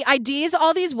murders. He IDs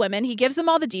all these women. He gives them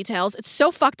all the details. It's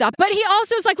so fucked up. But he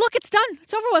also is like, look, it's done.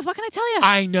 It's over with. What can I tell you?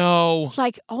 I know.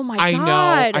 Like, oh my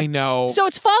God. I know. So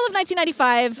it's fall of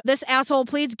 1995. This asshole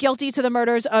pleads guilty to the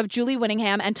murders of Julie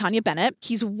Winningham and Tanya Bennett.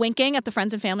 He's winking at the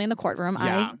friends and family in the courtroom.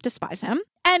 Yeah. I despise him.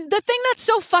 And the thing that's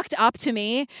so fucked up to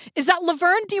me is that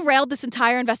Laverne derailed this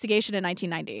entire investigation in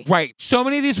 1990. Right. So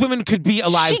many of these women could be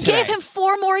alive today. She gave him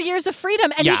 4 more years of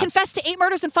freedom, and he confessed to 8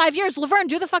 murders in 5 years. Laverne,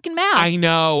 do the fucking math. I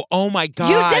know. Oh, my God.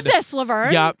 You did this,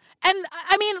 Laverne. Yep. And,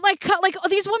 I mean, like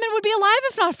these women would be alive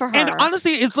if not for her. And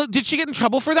honestly, did she get in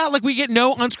trouble for that? Like, we get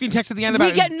no on-screen text at the end about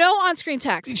it. We get no on-screen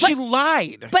text. She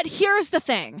lied. But here's the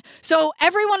thing. So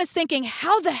everyone is thinking,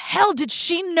 how the hell did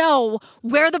she know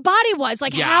where the body was?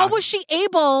 Like, how was she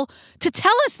able to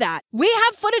tell us that? We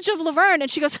have footage of Laverne, and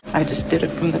she goes, I just did it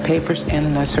from the papers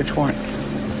and the search warrant.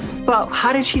 Well,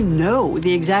 how did she know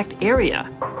the exact area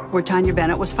where Tanya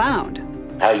Bennett was found?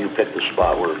 How you picked the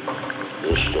spot where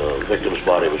this victim's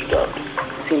body was dumped.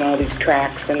 Seen all these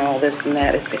tracks and all this and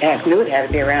that. I knew it had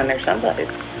to be around there someplace.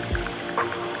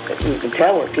 But you can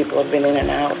tell where people have been in and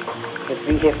out with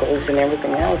vehicles and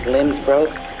everything else. Limbs broke.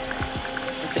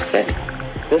 I just said,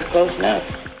 this close enough.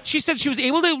 She said she was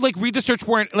able to read the search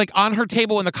warrant on her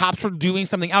table when the cops were doing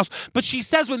something else. But she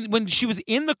says when she was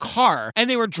in the car and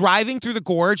they were driving through the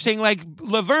gorge saying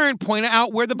Laverne pointed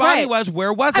out where the body was,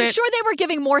 where was it? I'm sure they were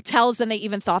giving more tells than they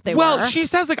even thought they were. Well, she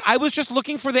says I was just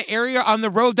looking for the area on the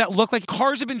road that looked like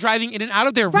cars had been driving in and out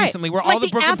of there recently where all the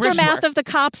broken bridges were. Aftermath of the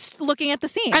cops looking at the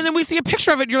scene. And then we see a picture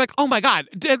of it and you're like, oh my God.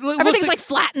 Everything's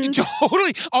flattened.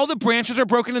 Totally. All the branches are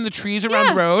broken in the trees around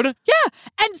the road. Yeah.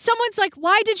 And someone's like,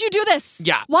 why did you do this?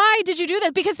 Yeah. Why did you do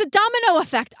this? Because the domino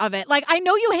effect of it. I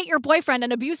know you hate your boyfriend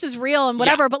and abuse is real and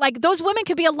whatever, but those women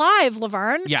could be alive,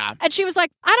 Laverne. Yeah. And she was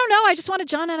like, I don't know. I just wanted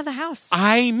John out of the house.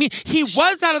 I mean, he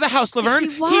was out of the house, Laverne.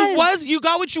 He was. You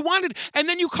got what you wanted. And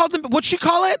then you called them, what'd she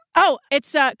call it? Oh,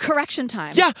 it's correction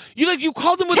time. Yeah. You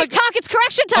called them with TikTok, it's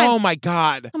correction time. Oh my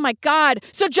God. Oh my God.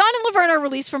 So John and Laverne are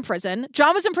released from prison.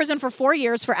 John was in prison for 4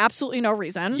 years for absolutely no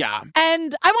reason. Yeah.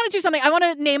 And I want to do something. I want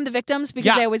to name the victims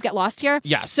because they always get lost here.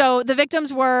 Yes. So the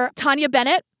victims were Tanya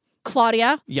Bennett,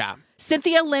 Claudia,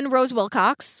 Cynthia Lynn Rose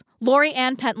Wilcox, Lori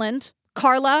Ann Pentland,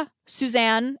 Carla,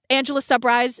 Suzanne, Angela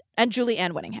Subrise, and Julie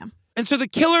Ann Whittingham. And so the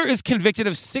killer is convicted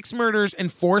of 6 murders in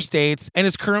 4 states and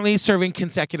is currently serving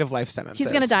consecutive life sentences.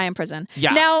 He's going to die in prison.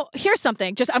 Yeah. Now, here's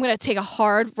something. I'm going to take a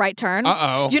hard right turn.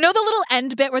 Uh-oh. You know the little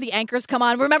end bit where the anchors come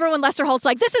on? Remember when Lester Holt's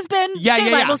like, this has been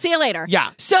daylight. We'll see you later.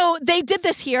 Yeah. So they did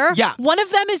this here. Yeah. One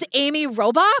of them is Amy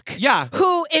Robach. Yeah.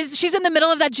 She's in the middle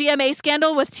of that GMA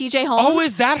scandal with TJ Holmes. Oh,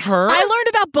 is that her? I learned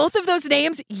about both of those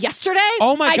names yesterday.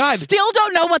 Oh my God. I still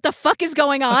don't know what the fuck is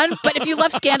going on, but if you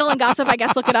love scandal and gossip, I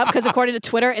guess look it up because according to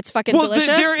Twitter, it's fucking delicious.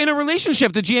 They're in a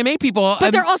relationship, the GMA people.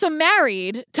 But they're also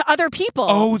married to other people.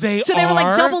 Oh, they So they were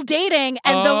are? double dating.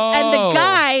 And the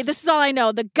guy, this is all I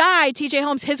know, the guy, TJ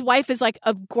Holmes, his wife is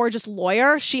a gorgeous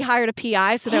lawyer. She hired a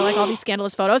PI, so they're all these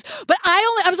scandalous photos. But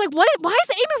I was like, why is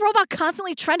Amy Robach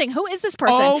constantly trending? Who is this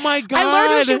person? Oh my God. I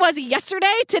learned who she was yesterday.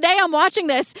 Today I'm watching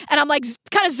this and I'm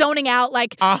kind of zoning out,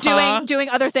 doing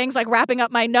other things, wrapping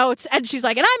up my notes. And she's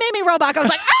like, and I'm Amy Robach. I was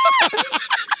like, ah!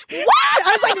 What?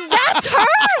 I was like, that's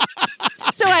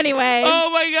her? So anyway.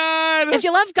 Oh my God. If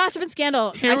you love gossip and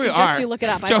scandal, I suggest you look it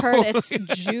up. I've heard it's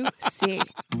juicy.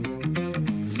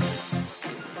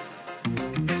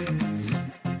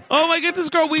 Oh my goodness,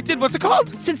 girl, we did, what's it called?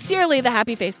 Sincerely, the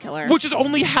Happy Face Killer. Which is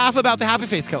only half about the Happy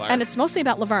Face Killer. And it's mostly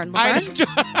about Laverne.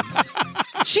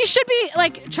 She should be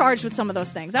charged with some of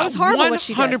those things. That was horrible what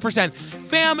she did. 100%.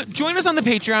 Fam, join us on the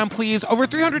Patreon, please. Over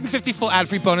 350 full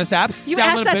ad-free bonus apps. You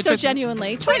asked that so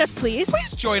genuinely. Join us, please.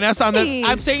 Please join us on the...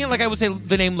 I'm saying it like I would say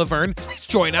the name Laverne. Please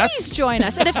join us. Please join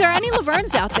us. And if there are any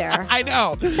Lavernes out there... I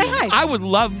know. Say hi. I would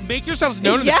love... Make yourselves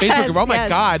known in the Facebook group. Oh my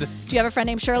God. Do you have a friend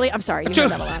named Shirley? I'm sorry. You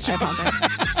heard that a lot. I apologize.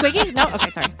 Squiggy? No? Okay,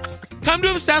 sorry. Come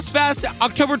to Obsessed Fest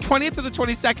October 20th to the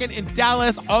 22nd in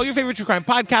Dallas. All your favorite true crime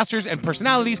podcasters and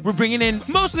personalities. We're bringing in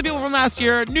most of the people from last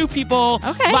year, new people,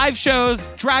 live shows,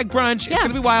 drag brunch. It's going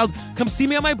to be wild. Come see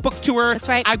me on my book tour. That's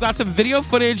right. I've got some video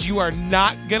footage you are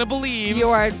not going to believe. You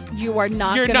are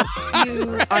not going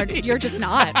to. You're just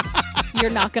not. You're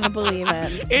not going to believe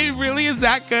it. It really is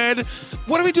that good.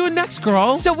 What are we doing next,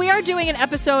 girl? So we are doing an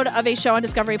episode of a show on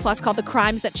Discovery Plus called The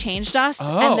Crimes That Changed Us.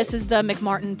 And this is the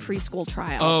McMartin preschool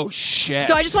trial. Oh, shit.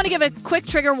 So I just want to give a quick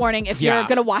trigger warning if you're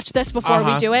going to watch this before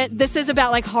we do it. This is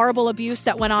about horrible abuse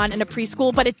that went on in a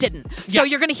preschool, but it didn't. So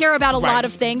you're going to hear about a lot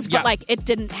of things, but it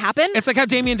didn't happen. It's like how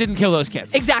Damien didn't kill those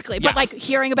kids. Exactly. But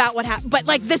hearing about what happened, but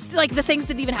the things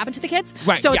didn't even happen to the kids.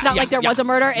 Right. So it's not like there was a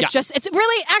murder. It's just, it's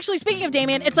really, actually, speaking of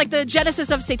Damien, it's like the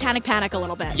genesis of Satanic Panic a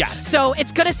little bit. Yes. So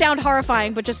it's going to sound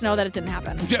horrifying, but just know that it didn't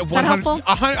happen. Is that helpful?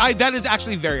 That is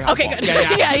actually very helpful. Okay, good.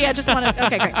 Yeah, just want to,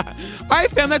 okay, great. All right,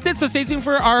 fam, that's it. So stay tuned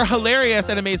for our hilarious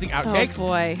and amazing outtakes. Oh,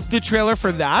 boy. The trailer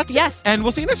for that. Yes. And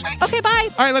we'll see you next week. Okay, bye.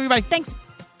 All right, love you, bye. Thanks.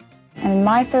 In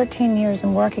my 13 years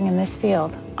in working in this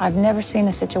field, I've never seen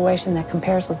a situation that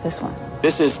compares with this one.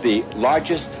 This is the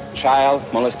largest child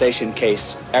molestation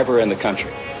case ever in the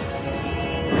country.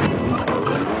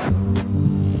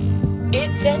 It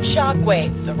sent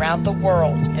shockwaves around the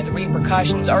world, and the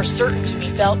repercussions are certain to be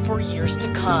felt for years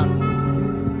to come.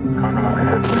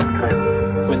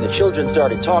 When the children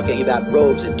started talking about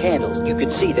robes and candles, you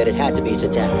could see that it had to be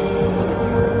satanic.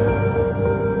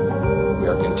 We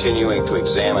are continuing to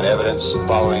examine evidence,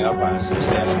 following up on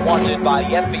substantial. Wanted by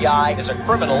the FBI as a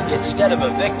criminal instead of a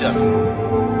victim.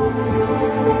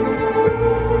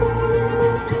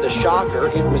 The shocker,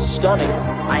 it was stunning.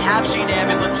 I have seen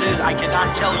ambulances. I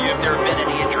cannot tell you if there have been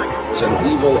any injuries. It's an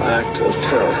evil act of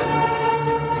terror.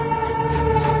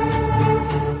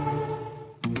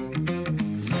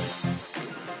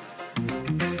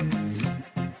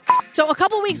 So a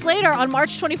couple weeks later, on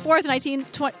March 24th,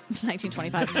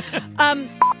 1925,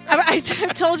 I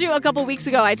told you a couple weeks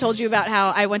ago, I told you about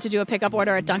how I went to do a pickup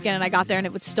order at Dunkin' and I got there and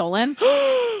it was stolen.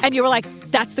 And you were like,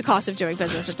 that's the cost of doing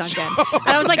business at Dunkin'. And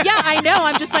I was like, yeah, I know.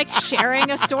 I'm just like sharing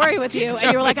a story with you.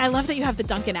 And you were like, I love that you have the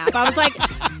Dunkin' app. I was like,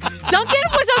 Dunkin'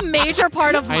 was a major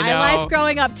part of my life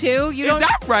growing up too. Is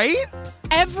that right?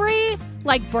 Every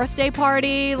birthday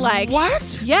party,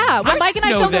 what? Yeah, when Mike and I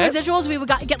filmed this. the residuals, we would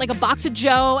get like a box of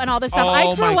Joe and all this stuff.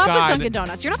 I grew up with Dunkin'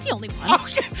 Donuts. You're not the only one.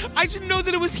 Okay. I didn't know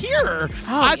that it was here.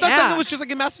 I thought Dunkin' was just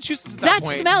like in Massachusetts. At that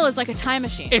point. Smell is like a time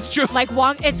machine. It's true. It's like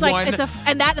and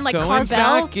Carvel.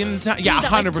 Back in time. Yeah,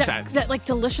 100%. That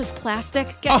delicious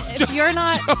plastic. If you're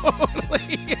not,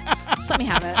 totally. Just let me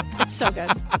have it. It's so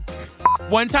good.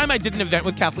 One time I did an event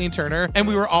with Kathleen Turner and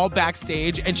we were all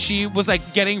backstage and she was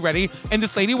like getting ready and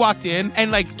this lady walked in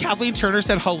and like Kathleen Turner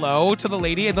said hello to the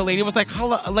lady and the lady was like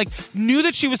hello, like knew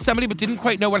that she was somebody but didn't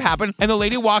quite know what happened, and the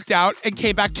lady walked out and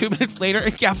came back 2 minutes later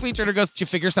and Kathleen Turner goes, did you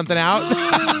figure something out?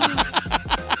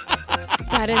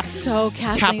 That is so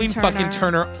Kathleen Turner. Fucking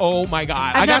Turner. Oh my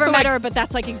God. I've never met her, but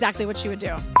that's like exactly what she would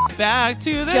do. Back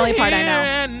to the only part I know.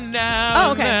 And now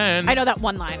oh, okay. Then. I know that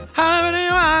one line. However do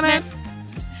you want it?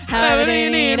 However do you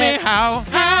need me?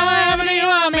 However do you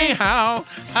want me?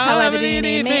 However do you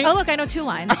need me? Oh, look, I know 2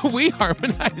 lines. Are we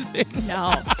harmonizing?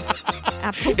 No.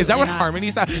 Absolutely Is that what not.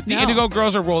 harmony sounds? The Indigo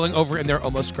Girls are rolling over in their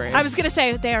almost graves. I was going to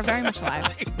say, they are very much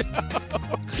alive.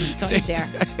 Don't you dare.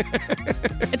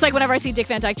 It's like whenever I see Dick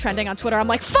Van Dyke trending on Twitter, I'm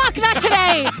like, fuck, not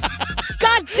today!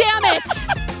 God damn it!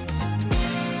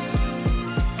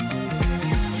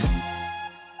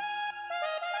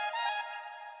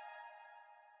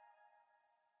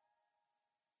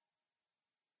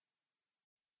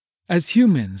 As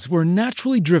humans, we're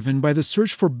naturally driven by the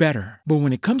search for better. But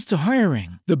when it comes to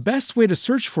hiring, the best way to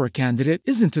search for a candidate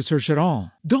isn't to search at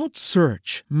all. Don't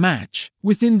search, match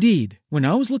with Indeed. When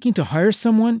I was looking to hire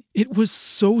someone, it was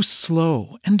so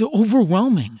slow and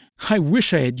overwhelming. I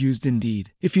wish I had used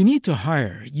Indeed. If you need to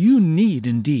hire, you need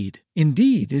Indeed.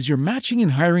 Indeed is your matching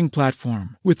and hiring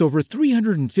platform with over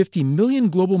 350 million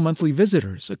global monthly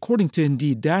visitors, according to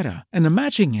Indeed data, and a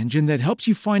matching engine that helps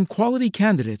you find quality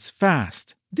candidates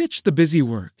fast. Ditch the busy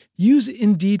work. Use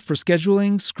Indeed for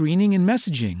scheduling, screening, and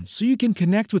messaging so you can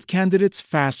connect with candidates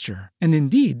faster. And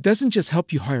Indeed doesn't just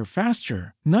help you hire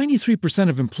faster. 93%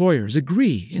 of employers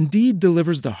agree Indeed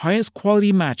delivers the highest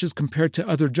quality matches compared to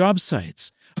other job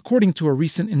sites, according to a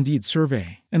recent Indeed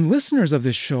survey. And listeners of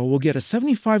this show will get a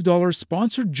 $75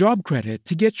 sponsored job credit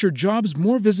to get your jobs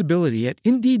more visibility at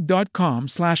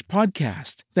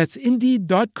Indeed.com/podcast. That's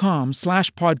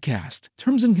Indeed.com/podcast.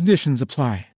 Terms and conditions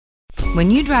apply.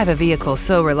 When you drive a vehicle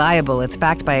so reliable it's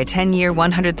backed by a 10-year,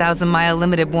 100,000-mile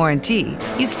limited warranty,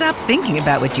 you stop thinking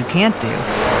about what you can't do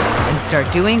and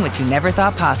start doing what you never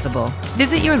thought possible.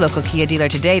 Visit your local Kia dealer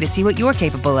today to see what you're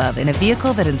capable of in a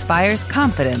vehicle that inspires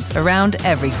confidence around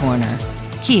every corner.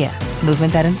 Kia,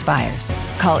 movement that inspires.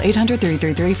 Call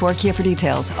 800-333-4KIA for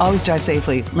details. Always drive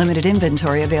safely. Limited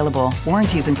inventory available.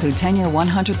 Warranties include 10-year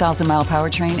 100,000-mile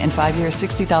powertrain and 5-year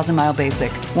 60,000-mile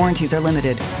basic. Warranties are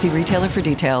limited. See retailer for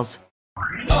details.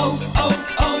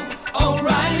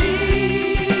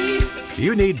 O'Reilly!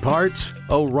 You need parts?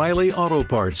 O'Reilly Auto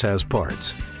Parts has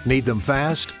parts. Need them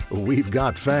fast? We've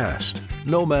got fast.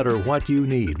 No matter what you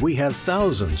need, we have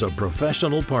thousands of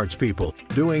professional parts people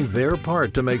doing their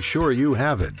part to make sure you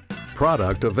have it.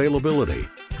 Product availability.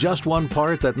 Just one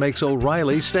part that makes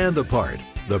O'Reilly stand apart.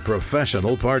 The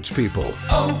professional parts people.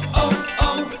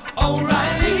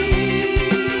 O'Reilly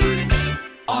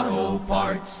Auto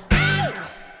Parts.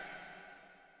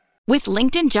 With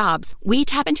LinkedIn Jobs, we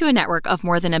tap into a network of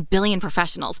more than 1 billion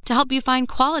professionals to help you find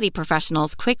quality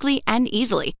professionals quickly and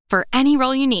easily for any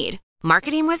role you need.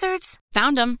 Marketing wizards?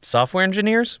 Found them. Software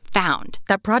engineers? Found.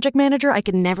 That project manager I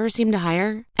could never seem to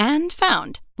hire? And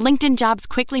found. LinkedIn Jobs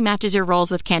quickly matches your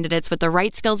roles with candidates with the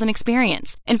right skills and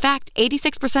experience. In fact,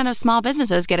 86% of small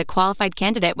businesses get a qualified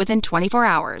candidate within 24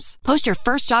 hours. Post your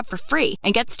first job for free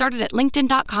and get started at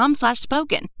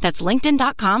linkedin.com/spoken. That's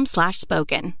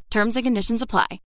linkedin.com/spoken. Terms and conditions apply.